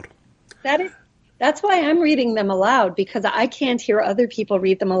aloud. That's why I'm reading them aloud, because I can't hear other people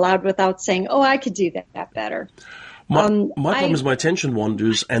read them aloud without saying, "Oh, I could do that better." My problem is my attention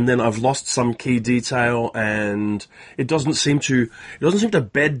wanders, and then I've lost some key detail, and it doesn't seem to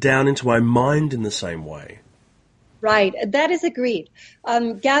bed down into my mind in the same way. Right, that is agreed.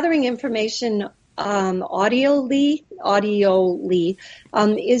 Gathering information audioly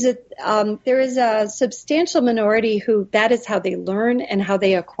there is a substantial minority who that is how they learn and how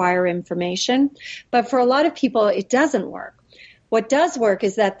they acquire information. But for a lot of people, it doesn't work. What does work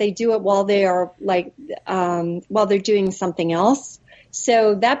is that they do it while they are while they're doing something else.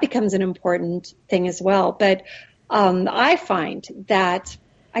 So that becomes an important thing as well. But I find that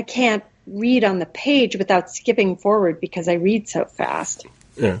I can't read on the page without skipping forward because I read so fast.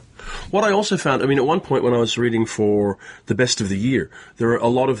 Yeah. What I also found, at one point when I was reading for the Best of the Year, there are a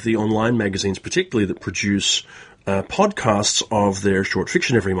lot of the online magazines, particularly, that produce podcasts of their short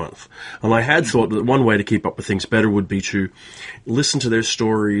fiction every month. And I had thought that one way to keep up with things better would be to listen to their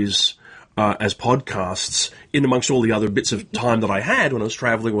stories as podcasts in amongst all the other bits of time that I had when I was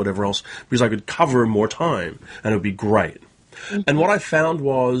traveling or whatever else, because I could cover more time, and it would be great. Mm-hmm. And what I found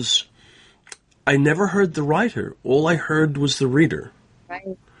was I never heard the writer. All I heard was the reader.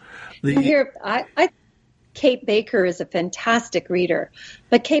 Right. Kate Baker is a fantastic reader,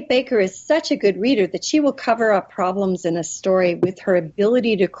 but Kate Baker is such a good reader that she will cover up problems in a story with her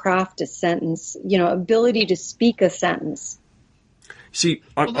ability to craft a sentence, ability to speak a sentence. See,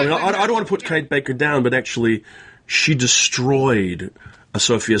 I don't want to put Kate Baker down, but actually, she destroyed a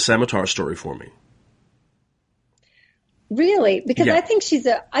Sofia Samatar story for me. Really? Because yeah. I think she's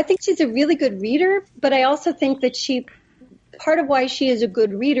a really good reader, but I also think that part of why she is a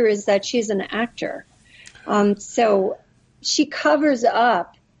good reader is that she's an actor. So she covers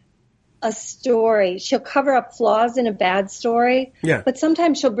up a story. She'll cover up flaws in a bad story, but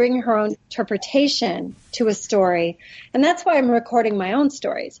sometimes she'll bring her own interpretation to a story. And that's why I'm recording my own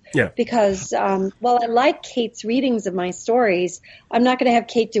stories. Yeah. Because while I like Kate's readings of my stories, I'm not going to have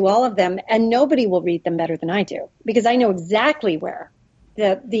Kate do all of them, and nobody will read them better than I do, because I know exactly where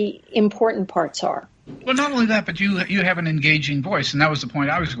the important parts are. Well, not only that, but you have an engaging voice, and that was the point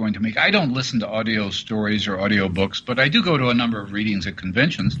I was going to make. I don't listen to audio stories or audio books, but I do go to a number of readings at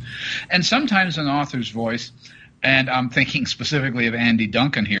conventions, and sometimes an author's voice, and I'm thinking specifically of Andy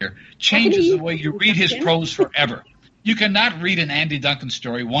Duncan here, changes the way you read his prose forever. You cannot read an Andy Duncan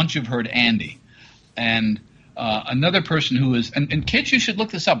story once you've heard Andy. And another person who is, and kids, you should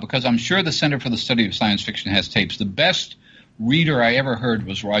look this up because I'm sure the Center for the Study of Science Fiction has tapes. The best reader I ever heard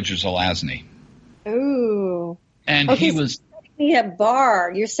was Roger Zelazny. Ooh. And okay, he was... So you're setting me a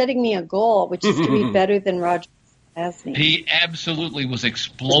bar. You're setting me a goal, which is to be better than Roger Zelazny. He absolutely was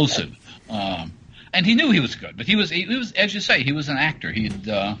explosive. And he knew he was good, but he was, as you say, he was an actor.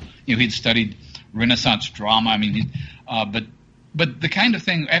 He'd studied Renaissance drama. I mean, but the kind of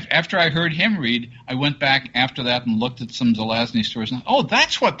thing, after I heard him read, I went back after that and looked at some Zelazny stories. And,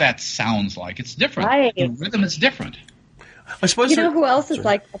 that's what that sounds like. It's different. Right. The rhythm is different. I suppose who else is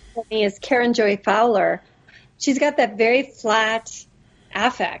like that for me is Karen Joy Fowler. She's got that very flat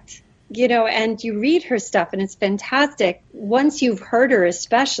affect, and you read her stuff and it's fantastic once you've heard her,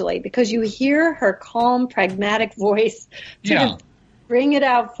 especially because you hear her calm, pragmatic voice sort of bring it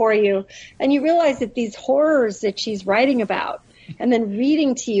out for you. And you realize that these horrors that she's writing about and then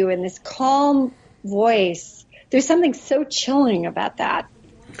reading to you in this calm voice, there's something so chilling about that.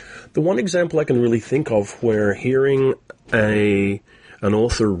 The one example I can really think of where hearing an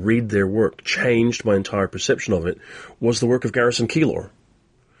author read their work changed my entire perception of it was the work of Garrison Keillor.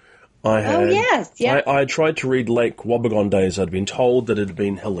 I had tried to read Lake Wobegon Days. I'd been told that it had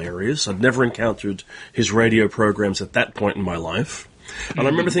been hilarious. I'd never encountered his radio programs at that point in my life. And I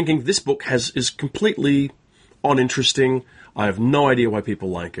remember thinking, this book is completely uninteresting. I have no idea why people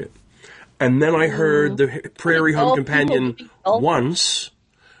like it. And then I heard the Prairie Home Companion once,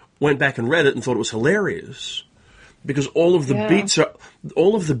 went back and read it and thought it was hilarious. Because all of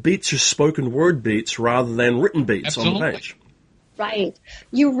the beats are spoken word beats rather than written beats on the page. Right.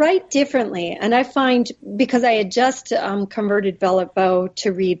 You write differently. And I find, because I had just converted Velvet Bow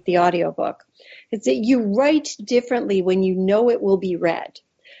to read the audiobook, it's that you write differently when you know it will be read.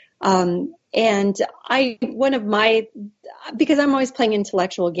 And because I'm always playing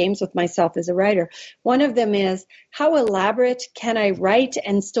intellectual games with myself as a writer, one of them is, how elaborate can I write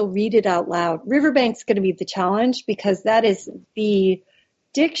and still read it out loud? Riverbank's going to be the challenge because the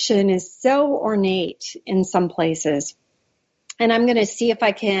diction is so ornate in some places. And I'm going to see if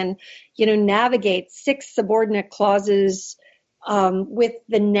I can, navigate 6 subordinate clauses with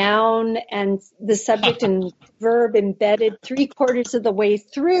the noun and the subject and verb embedded 3/4 of the way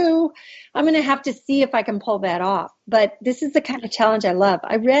through. I'm going to have to see if I can pull that off. But this is the kind of challenge I love.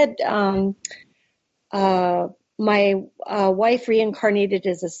 I read My Wife Reincarnated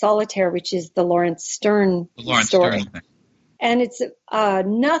as a Solitaire, which is the Lawrence Stern story. And it's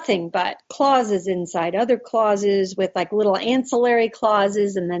nothing but clauses inside other clauses with like little ancillary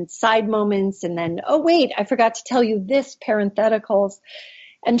clauses and then side moments and then, oh, wait, I forgot to tell you this, parentheticals,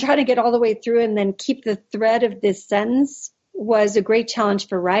 and trying to get all the way through and then keep the thread of this sentence was a great challenge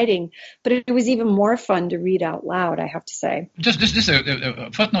for writing. But it was even more fun to read out loud, I have to say. Just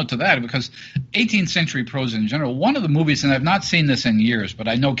a footnote to that, because 18th century prose in general, one of the movies, and I've not seen this in years, but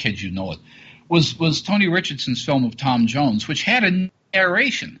I know, kids, you know it, was Tony Richardson's film of Tom Jones, which had a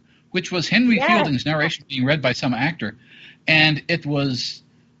narration, which was Henry Fielding's narration being read by some actor. And it was,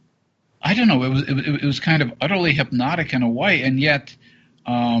 I don't know, it was kind of utterly hypnotic in a way, and yet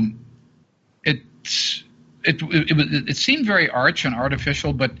it seemed very arch and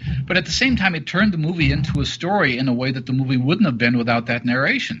artificial, but at the same time it turned the movie into a story in a way that the movie wouldn't have been without that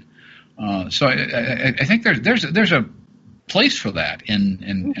narration. So I think there's a place for that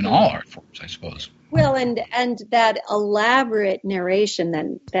in all art forms, I suppose. Well, and that elaborate narration,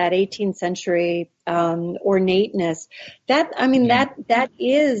 then that 18th century ornateness, that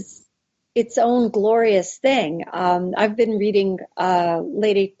is its own glorious thing. I've been reading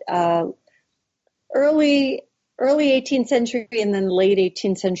early 18th century and then late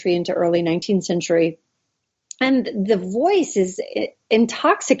 18th century into early 19th century, and the voice is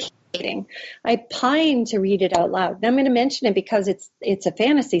intoxicating. I pine to read it out loud. Now, I'm going to mention it because it's a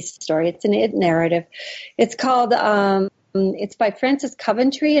fantasy story. It's an it narrative. It's called it's by Francis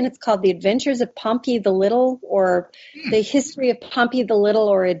Coventry, and it's called The Adventures of Pompey the Little, or The History of Pompey the Little,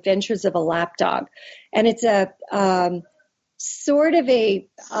 or Adventures of a Lapdog. And it's a sort of a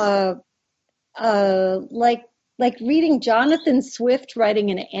like reading Jonathan Swift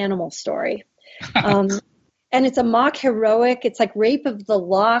writing an animal story. And it's a mock heroic. It's like Rape of the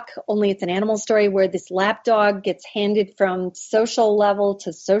Lock, only it's an animal story where this lapdog gets handed from social level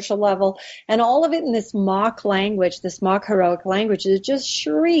to social level. And all of it in this mock language, this mock heroic language, it just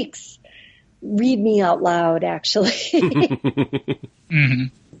shrieks read me out loud, actually. Mm-hmm.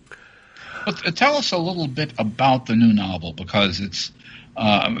 But tell us a little bit about the new novel, because it's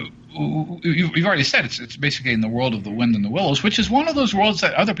you've already said it's basically in the world of The Wind in the Willows, which is one of those worlds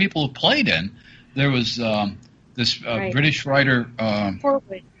that other people have played in. There was this British writer, William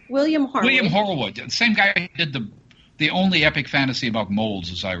Horwood. William Horwood, the same guy who did the only epic fantasy about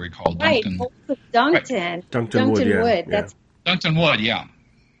molds, as I recall. Right, Duncan. Duncan Wood, yeah. That's Duncan Wood, yeah.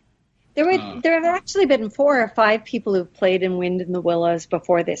 There have actually been 4 or 5 people who've played in Wind in the Willows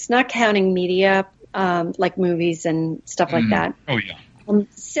before this, not counting media, like movies and stuff like that. Oh, yeah. And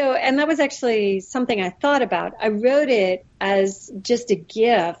that was actually something I thought about. I wrote it as just a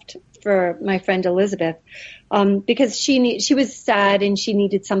gift for my friend Elizabeth, because she was sad and she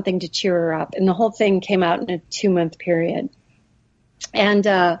needed something to cheer her up. And the whole thing came out in a 2-month period. And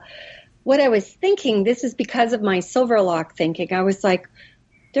what I was thinking, this is because of my Silverlock thinking, I was like,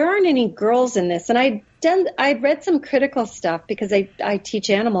 there aren't any girls in this. And I'd read some critical stuff because I teach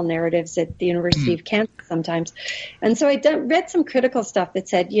animal narratives at the University of Kansas sometimes. And so read some critical stuff that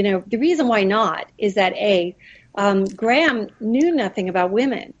said, the reason why not is that Graham knew nothing about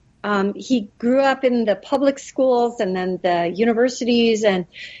women. He grew up in the public schools and then the universities, and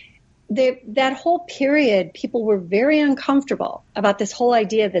that whole period, people were very uncomfortable about this whole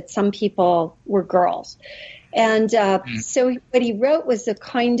idea that some people were girls. And so what he wrote was a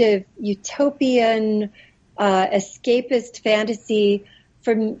kind of utopian, escapist fantasy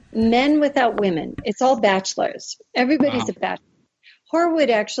for men without women. It's all bachelors. Everybody's a bachelor. Horwood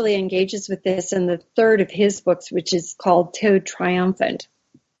actually engages with this in the 3rd of his books, which is called Toad Triumphant,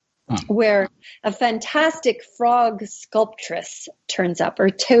 where a fantastic frog sculptress turns up, or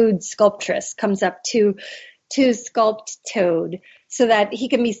toad sculptress comes up to sculpt Toad so that he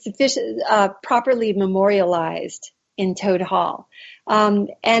can be properly memorialized in Toad Hall.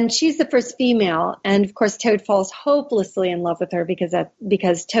 And she's the first female, and of course Toad falls hopelessly in love with her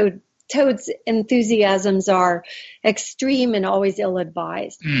because Toad's enthusiasms are extreme and always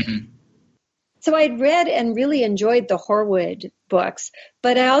ill-advised. Mm-hmm. So I'd read and really enjoyed the Horwood books,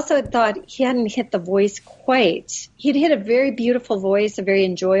 but I also thought he hadn't hit the voice quite. He'd hit a very beautiful voice, a very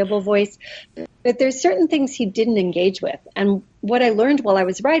enjoyable voice, but there's certain things he didn't engage with. And what I learned while I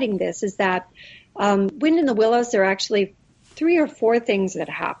was writing this is that Wind in the Willows, there are actually 3 or 4 things that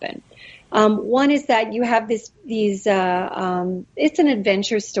happen. One is that you have it's an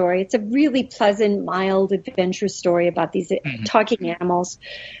adventure story. It's a really pleasant, mild adventure story about these talking animals,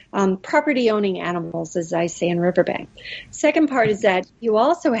 property-owning animals, as I say in Riverbank. Second part is that you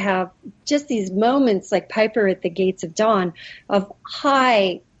also have just these moments like Piper at the Gates of Dawn of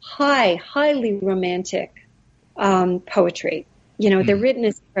highly romantic poetry. They're written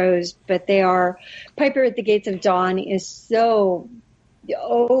as prose, but they are. Piper at the Gates of Dawn is so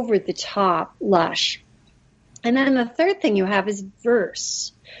over the top lush. And then the third thing you have is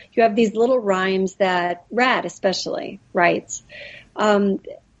verse. You have these little rhymes that Rat especially writes. Horwood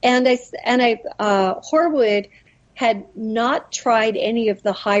had not tried any of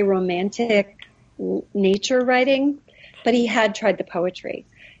the high romantic nature writing, but he had tried the poetry.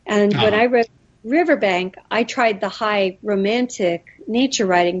 And when I wrote Riverbank, I tried the high romantic nature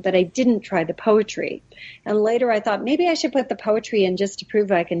writing, but I didn't try the poetry. And later I thought maybe I should put the poetry in just to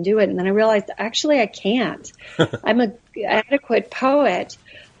prove I can do it. And then I realized actually I can't. I'm an adequate poet,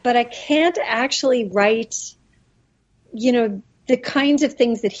 but I can't actually write, the kinds of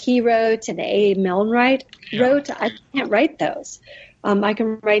things that he wrote and A. Milne wrote. I can't write those. I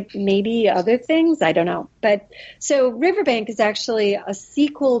can write maybe other things. I don't know. But so Riverbank is actually a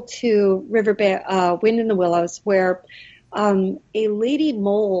sequel to Wind in the Willows, where a lady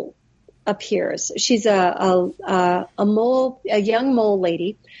mole appears. She's a young mole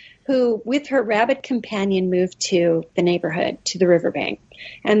lady who, with her rabbit companion, moved to the neighborhood, to the riverbank.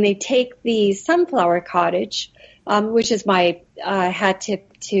 And they take the Sunflower Cottage, which is my hat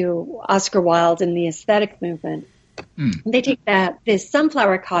tip to Oscar Wilde and the aesthetic movement. They take this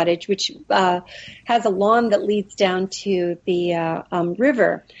Sunflower Cottage, which has a lawn that leads down to the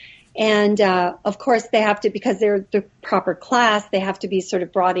river. And, of course, they have to, because they're the proper class, they have to be sort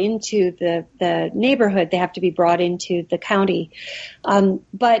of brought into the neighborhood. They have to be brought into the county.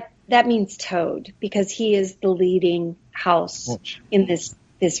 But that means Toad, because he is the leading house in this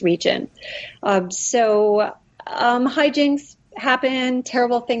region. So hijinks happen,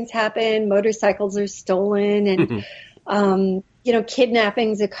 terrible things happen, motorcycles are stolen, and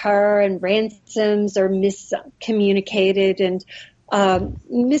kidnappings occur, and ransoms are miscommunicated, and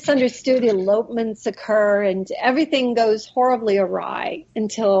misunderstood elopements occur, and everything goes horribly awry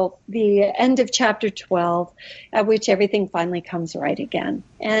until the end of chapter 12, at which everything finally comes right again.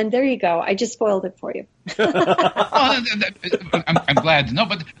 And there you go. I just spoiled it for you. I'm glad to know.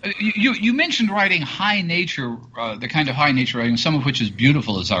 But you mentioned writing high nature, the kind of high nature writing, some of which is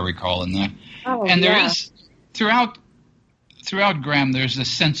beautiful, as I recall in there. Oh, and yeah. there is throughout Graham, there's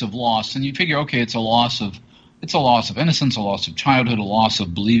this sense of loss, and you figure, okay, it's a loss of innocence, a loss of childhood, a loss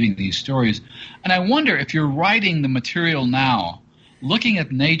of believing these stories. And I wonder if you're writing the material now, looking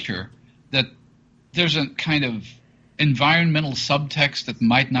at nature, that there's a kind of environmental subtext that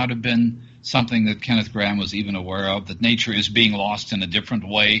might not have been something that Kenneth Graham was even aware of, that nature is being lost in a different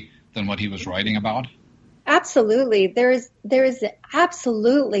way than what he was writing about? Absolutely. There is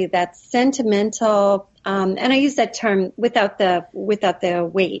absolutely that sentimental, and I use that term without the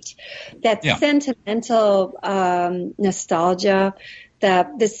weight, that sentimental nostalgia,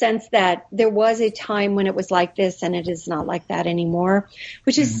 the sense that there was a time when it was like this and it is not like that anymore,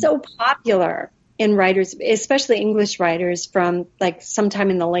 which is so popular in writers, especially English writers from like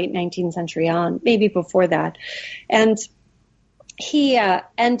sometime in the late 19th century on, maybe before that. And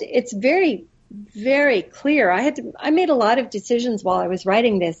and it's very, very clear. I made a lot of decisions while I was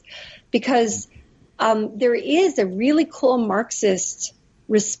writing this because there is a really cool Marxist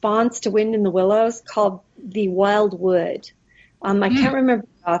response to Wind in the Willows called The Wild Wood. I can't remember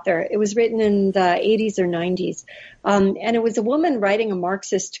the author. It was written in the 80s or 90s. And it was a woman writing a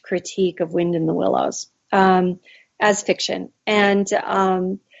Marxist critique of Wind in the Willows as fiction. And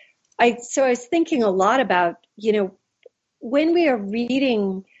so I was thinking a lot about, when we are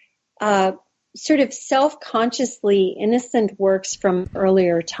reading sort of self-consciously innocent works from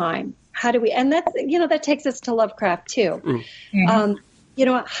earlier time, how do we, and that's, that takes us to Lovecraft too.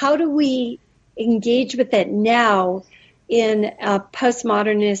 How do we engage with it now in a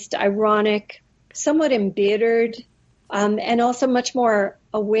postmodernist, ironic, somewhat embittered, and also much more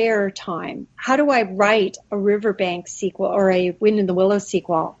aware time? How do I write a Riverbank sequel or a Wind in the Willows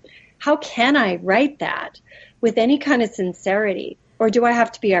sequel? How can I write that with any kind of sincerity? Or do I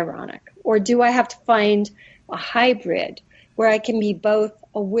have to be ironic? Or do I have to find a hybrid where I can be both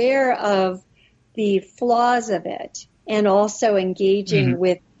aware of the flaws of it and also engaging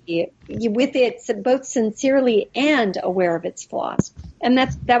with it both sincerely and aware of its flaws? And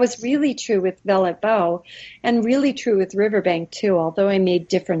that was really true with Velvet Bow and really true with Riverbank too, although I made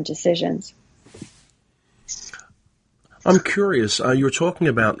different decisions. I'm curious, you were talking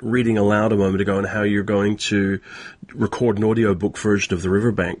about reading aloud a moment ago and how you're going to record an audiobook version of the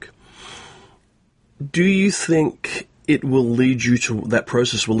Riverbank. Do you think it will lead you to, that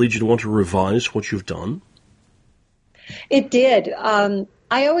process will lead you to want to revise what you've done? It did. I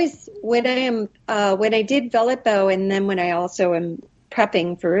always, when I did Velvet Bow and then when I also am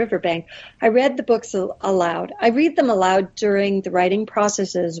prepping for Riverbank, I read the books aloud. I read them aloud during the writing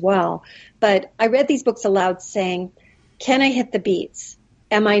process as well, but I read these books aloud saying, can I hit the beats?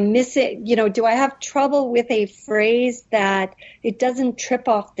 Am I missing, do I have trouble with a phrase that it doesn't trip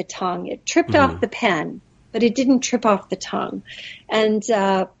off the tongue? It tripped off the pen, but it didn't trip off the tongue. And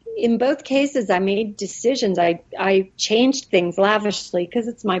in both cases, I made decisions. I changed things lavishly because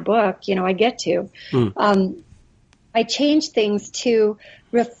it's my book, I get to. I changed things to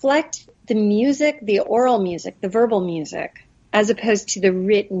reflect the music, the oral music, the verbal music, as opposed to the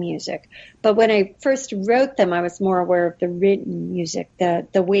written music. But when I first wrote them, I was more aware of the written music, the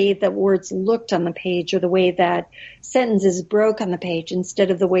way that words looked on the page or the way that sentences broke on the page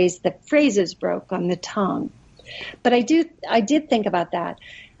instead of the ways that phrases broke on the tongue. But I did think about that.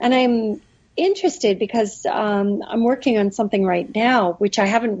 And I'm interested because I'm working on something right now, which I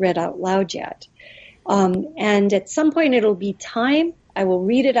haven't read out loud yet. And at some point it'll be time. I will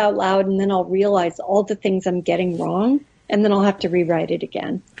read it out loud and then I'll realize all the things I'm getting wrong. And then I'll have to rewrite it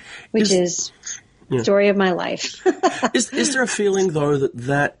again, which is the story of my life. Is there a feeling, though,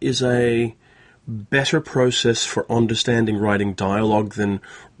 that is a better process for understanding writing dialogue than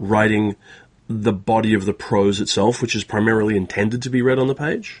writing the body of the prose itself, which is primarily intended to be read on the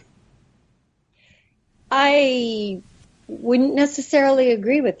page? I wouldn't necessarily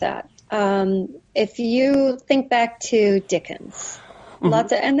agree with that. If you think back to Dickens, and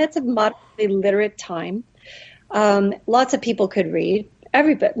that's a moderately literate time. Lots of people could read.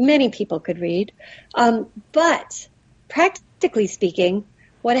 Many people could read. But practically speaking,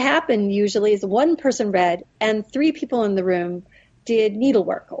 what happened usually is one person read and three people in the room did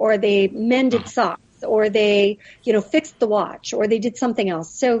needlework, or they mended socks, or they, fixed the watch, or they did something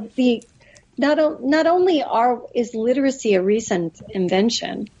else. So not only is literacy a recent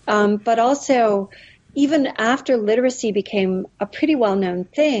invention, but also even after literacy became a pretty well-known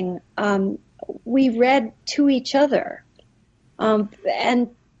thing, we read to each other. And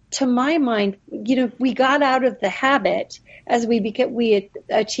to my mind, we got out of the habit as we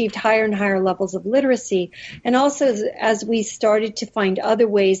achieved higher and higher levels of literacy, and also as we started to find other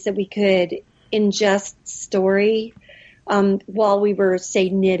ways that we could ingest story while we were, say,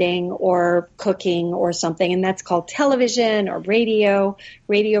 knitting or cooking or something, and that's called television or radio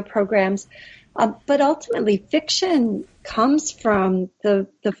programs. But ultimately, fiction comes from the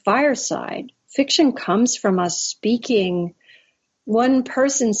fireside. Fiction comes from us speaking, one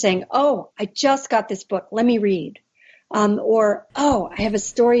person saying, "Oh, I just got this book. Let me read." Or, "Oh, I have a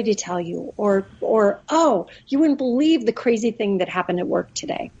story to tell you." Or, "Oh, you wouldn't believe the crazy thing that happened at work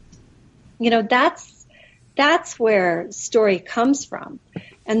today." That's where story comes from.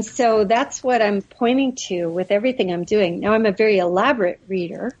 And so that's what I'm pointing to with everything I'm doing. Now, I'm a very elaborate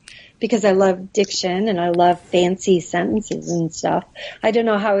reader because I love diction and I love fancy sentences and stuff. I don't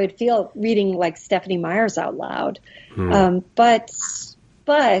know how it would feel reading like Stephanie Meyer's out loud. But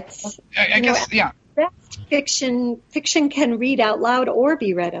I guess, yeah. Fiction can read out loud or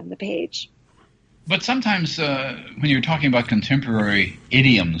be read on the page. But sometimes when you're talking about contemporary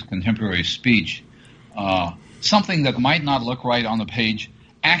idioms, contemporary speech, something that might not look right on the page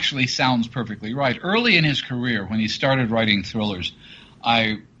actually sounds perfectly right. Early in his career, when he started writing thrillers,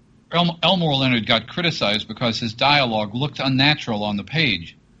 Elmore Leonard got criticized because his dialogue looked unnatural on the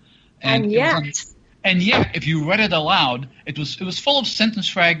page. And yet, if you read it aloud, it was full of sentence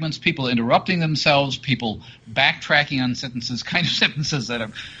fragments, people interrupting themselves, people backtracking on sentences, kind of sentences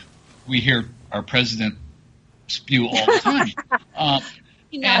that we hear our president spew all the time.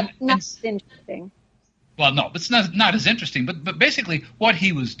 Not interesting. Well, no, it's not as interesting. But basically, what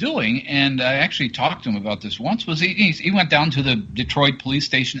he was doing, and I actually talked to him about this once, was he went down to the Detroit police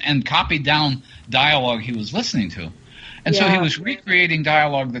station and copied down dialogue he was listening to, and so he was recreating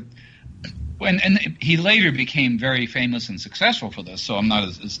dialogue that. And he later became very famous and successful for this. So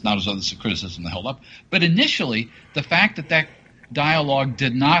it's not as though this is a criticism that held up. But initially, the fact that dialogue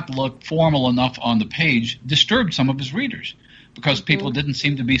did not look formal enough on the page disturbed some of his readers because people didn't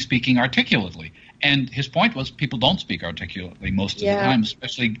seem to be speaking articulately. And his point was people don't speak articulately most of the time,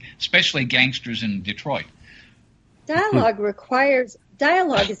 especially gangsters in Detroit. Dialogue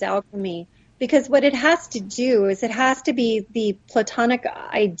is alchemy, because what it has to do is it has to be the Platonic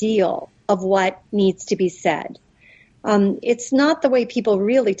ideal of what needs to be said. It's not the way people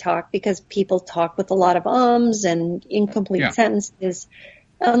really talk, because people talk with a lot of ums and incomplete sentences,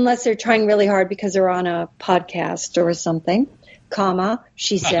 unless they're trying really hard because they're on a podcast or something. Comma,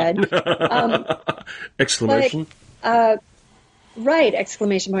 she said. Exclamation. Right,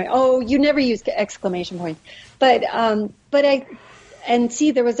 exclamation point. Oh, you never use exclamation points. But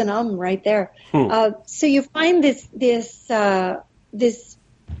see, there was an right there. So you find this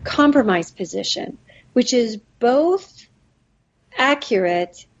compromise position, which is both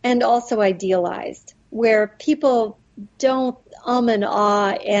accurate and also idealized, where people don't and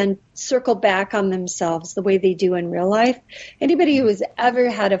ah and circle back on themselves the way they do in real life. Anybody who has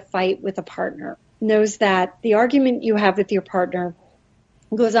ever had a fight with a partner knows that the argument you have with your partner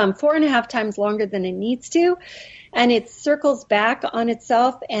goes on 4.5 times longer than it needs to, and it circles back on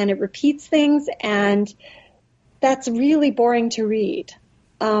itself and it repeats things, and that's really boring to read.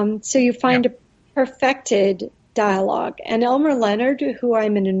 So you find a perfected dialogue. And Elmore Leonard, who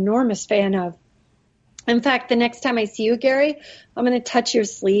I'm an enormous fan of, in fact, the next time I see you, Gary, I'm going to touch your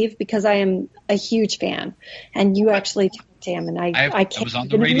sleeve because I am a huge fan. And you actually talked to him, and I was on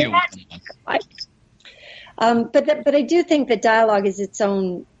the radio with him once. But I do think that dialogue is its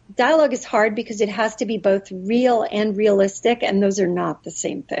own. Dialogue is hard because it has to be both real and realistic, and those are not the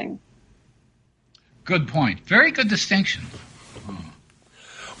same thing. Good point. Very good distinction.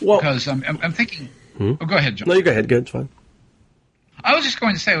 Well, because I'm thinking. Oh, go ahead, John. No, you go ahead. Good, it's fine. I was just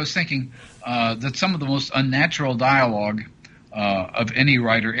going to say, I was thinking that some of the most unnatural dialogue of any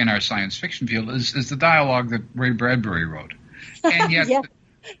writer in our science fiction field is the dialogue that Ray Bradbury wrote. And yet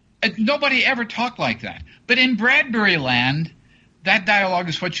nobody ever talked like that. But in Bradbury land, that dialogue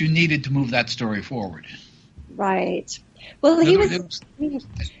is what you needed to move that story forward. Right. Well, he was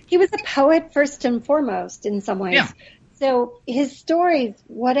a poet first and foremost in some ways. Yeah. So his stories,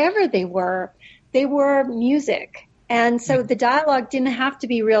 whatever they were music. And so the dialogue didn't have to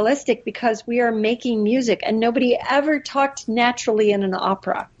be realistic because we are making music, and nobody ever talked naturally in an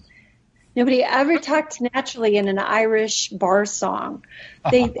opera. Nobody ever talked naturally in an Irish bar song.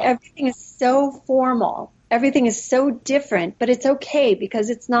 Everything is so formal. Everything is so different, but it's okay because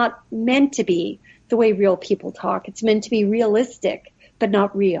it's not meant to be the way real people talk. It's meant to be realistic, but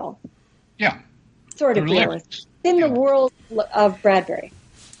not real. Yeah. sort of realist in the world of Bradbury.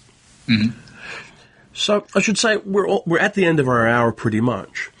 Mm-hmm. So I should say we're at the end of our hour pretty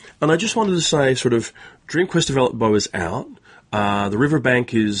much, and I just wanted to say sort of Dream Quest of Velvet Bow is out. The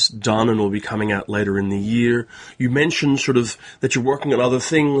Riverbank is done and will be coming out later in the year. You mentioned sort of that you're working on other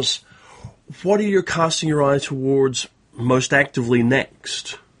things. What are you casting your eye towards most actively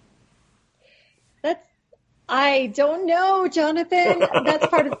next? I don't know, Jonathan. That's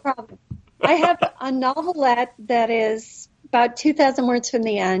part of the problem. I have a novelette that is about 2,000 words from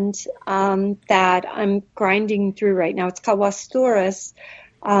the end that I'm grinding through right now. It's called Wastoris,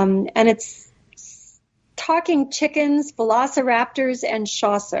 and it's talking chickens, velociraptors, and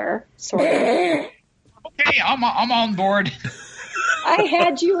Chaucer, sort of. Okay, I'm on board. I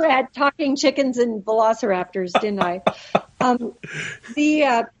had you at talking chickens and velociraptors, didn't I?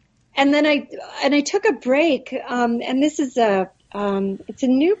 And then I took a break, and this is it's a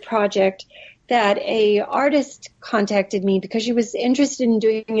new project that a artist contacted me because she was interested in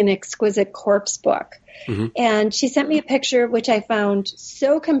doing an exquisite corpse book. Mm-hmm. And she sent me a picture which I found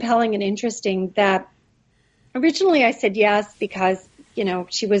so compelling and interesting that originally I said yes because,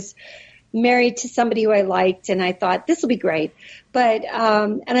 she was married to somebody who I liked, and I thought this will be great. But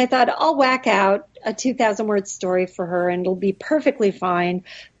and I thought I'll whack out a 2,000 word story for her and it'll be perfectly fine.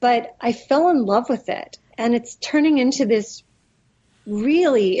 But I fell in love with it, and it's turning into this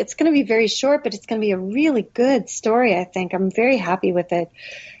really, it's going to be very short, but it's going to be a really good story, I think. I'm very happy with it.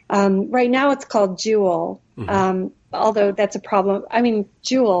 Right now it's called Jewel, although that's a problem. I mean,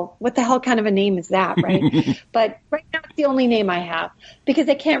 Jewel, what the hell kind of a name is that, right? But right now it's the only name I have because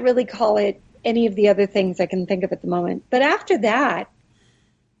I can't really call it any of the other things I can think of at the moment. But after that,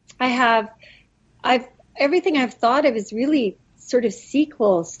 everything I've thought of is really sort of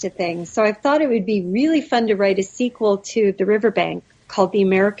sequels to things. So I've thought it would be really fun to write a sequel to The Riverbank called The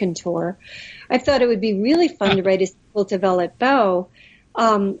American Tour. I thought it would be really fun to write a sequel to Velvet Bow,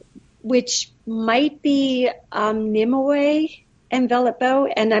 which might be Nimue and Velvet Bow.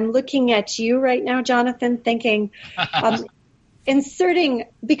 And I'm looking at you right now, Jonathan, thinking inserting,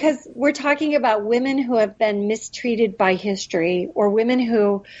 because we're talking about women who have been mistreated by history or women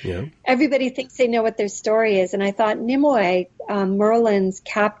who everybody thinks they know what their story is. And I thought Nimue, Merlin's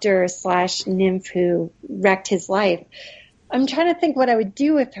captor / nymph who wrecked his life, I'm trying to think what I would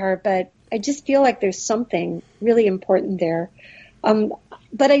do with her, but I just feel like there's something really important there.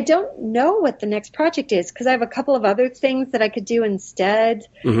 But I don't know what the next project is because I have a couple of other things that I could do instead.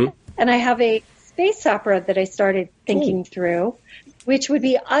 Mm-hmm. And I have a space opera that I started thinking through, which would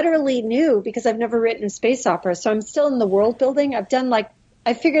be utterly new because I've never written a space opera. So I'm still in the world building.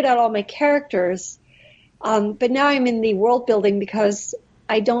 I figured out all my characters, but now I'm in the world building because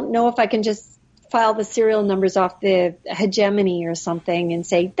I don't know if I can just file the serial numbers off the hegemony or something and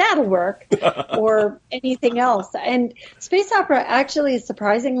say, that'll work, or anything else. And space opera actually is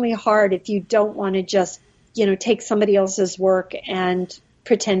surprisingly hard if you don't want to just, take somebody else's work and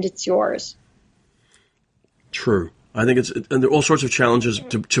pretend it's yours. True. I think and there are all sorts of challenges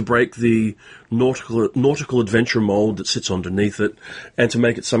to break the nautical adventure mold that sits underneath it, and to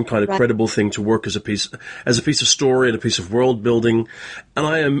make it some kind of credible thing to work as a piece of story and a piece of world building.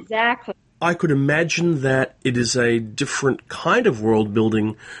 And exactly. I could imagine that it is a different kind of world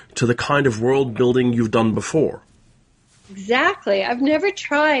building to the kind of world building you've done before. Exactly. I've never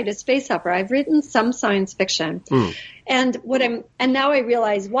tried a space opera. I've written some science fiction. And now I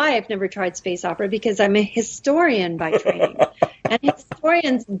realize why I've never tried space opera, because I'm a historian by training. And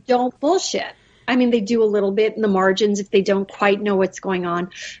historians don't bullshit. I mean, they do a little bit in the margins if they don't quite know what's going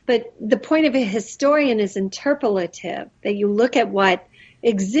on. But the point of a historian is interpolative, that you look at what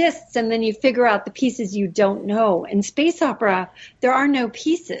exists and then you figure out the pieces you don't know. In space opera, there are no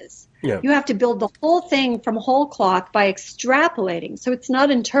pieces. Yeah. You have to build the whole thing from whole cloth by extrapolating. So it's not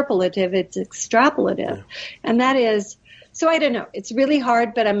interpolative, it's extrapolative. Yeah. And that is, so I don't know. It's really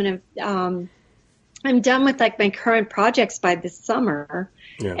hard, but I'm done with my current projects by this summer.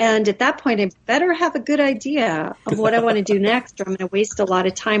 Yeah. And at that point, I better have a good idea of what I want to do next, or I'm going to waste a lot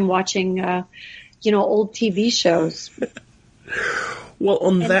of time watching, old TV shows. Well,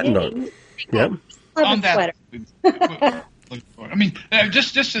 on that note, on that, I mean,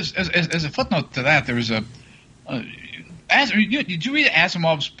 just as a footnote to that, there was did you read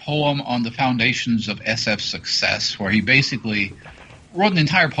Asimov's poem on the foundations of SF success, where he basically wrote an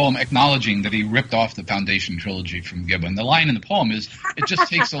entire poem acknowledging that he ripped off the Foundation trilogy from Gibbon? The line in the poem is, it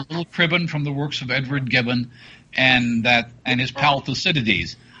just takes a little cribbing from the works of Edward Gibbon and his pal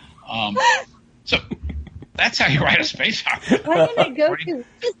Thucydides. So that's how you write a space opera. Why didn't I go to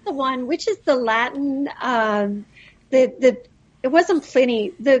which is the Latin it wasn't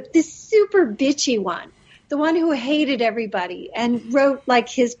Pliny, the super bitchy one, the one who hated everybody and wrote like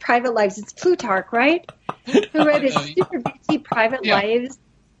his private lives. It's Plutarch, right? Who wrote his super bitchy private lives.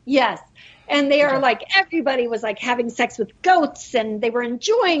 Yes. And they are like, everybody was like having sex with goats and they were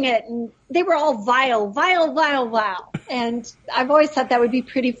enjoying it and they were all vile. And I've always thought that would be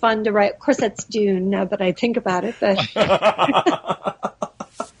pretty fun to write. Of course, that's Dune now that I think about it, but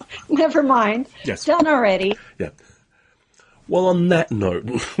never mind. Yes. Done already. Yeah. Well, on that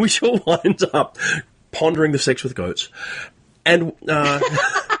note, we shall wind up pondering the sex with goats. And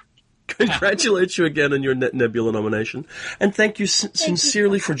congratulate you again on your Nebula nomination. And thank you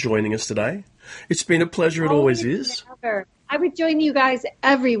sincerely for joining us today. It's been a pleasure. It always is. I would join you guys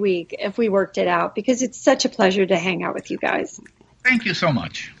every week if we worked it out because it's such a pleasure to hang out with you guys. Thank you so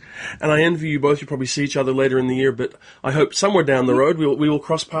much. And I envy you both. You'll probably see each other later in the year, but I hope somewhere down the road we will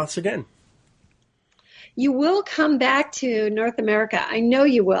cross paths again. You will come back to North America. I know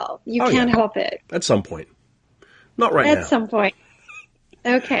you will. You can't help it. At some point. Not right now. At some point.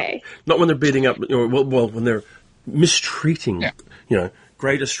 Okay. Not when they're beating up, well, when they're mistreating,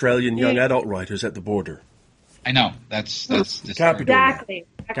 great Australian young adult writers at the border. I know. That's exactly.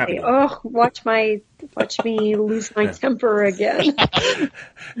 Oh, watch me lose my temper again.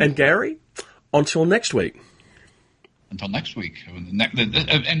 And Gary, until next week. Until next week.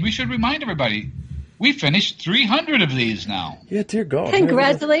 And we should remind everybody, we finished 300 of these now. Yeah, dear God.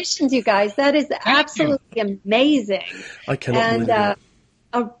 Congratulations, you guys. That is absolutely amazing. I cannot believe it.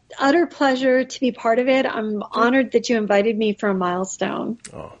 An utter pleasure to be part of it. I'm honored that you invited me for a milestone.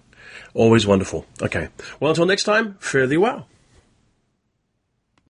 Oh, always wonderful. Okay. Well, until next time, fare thee well.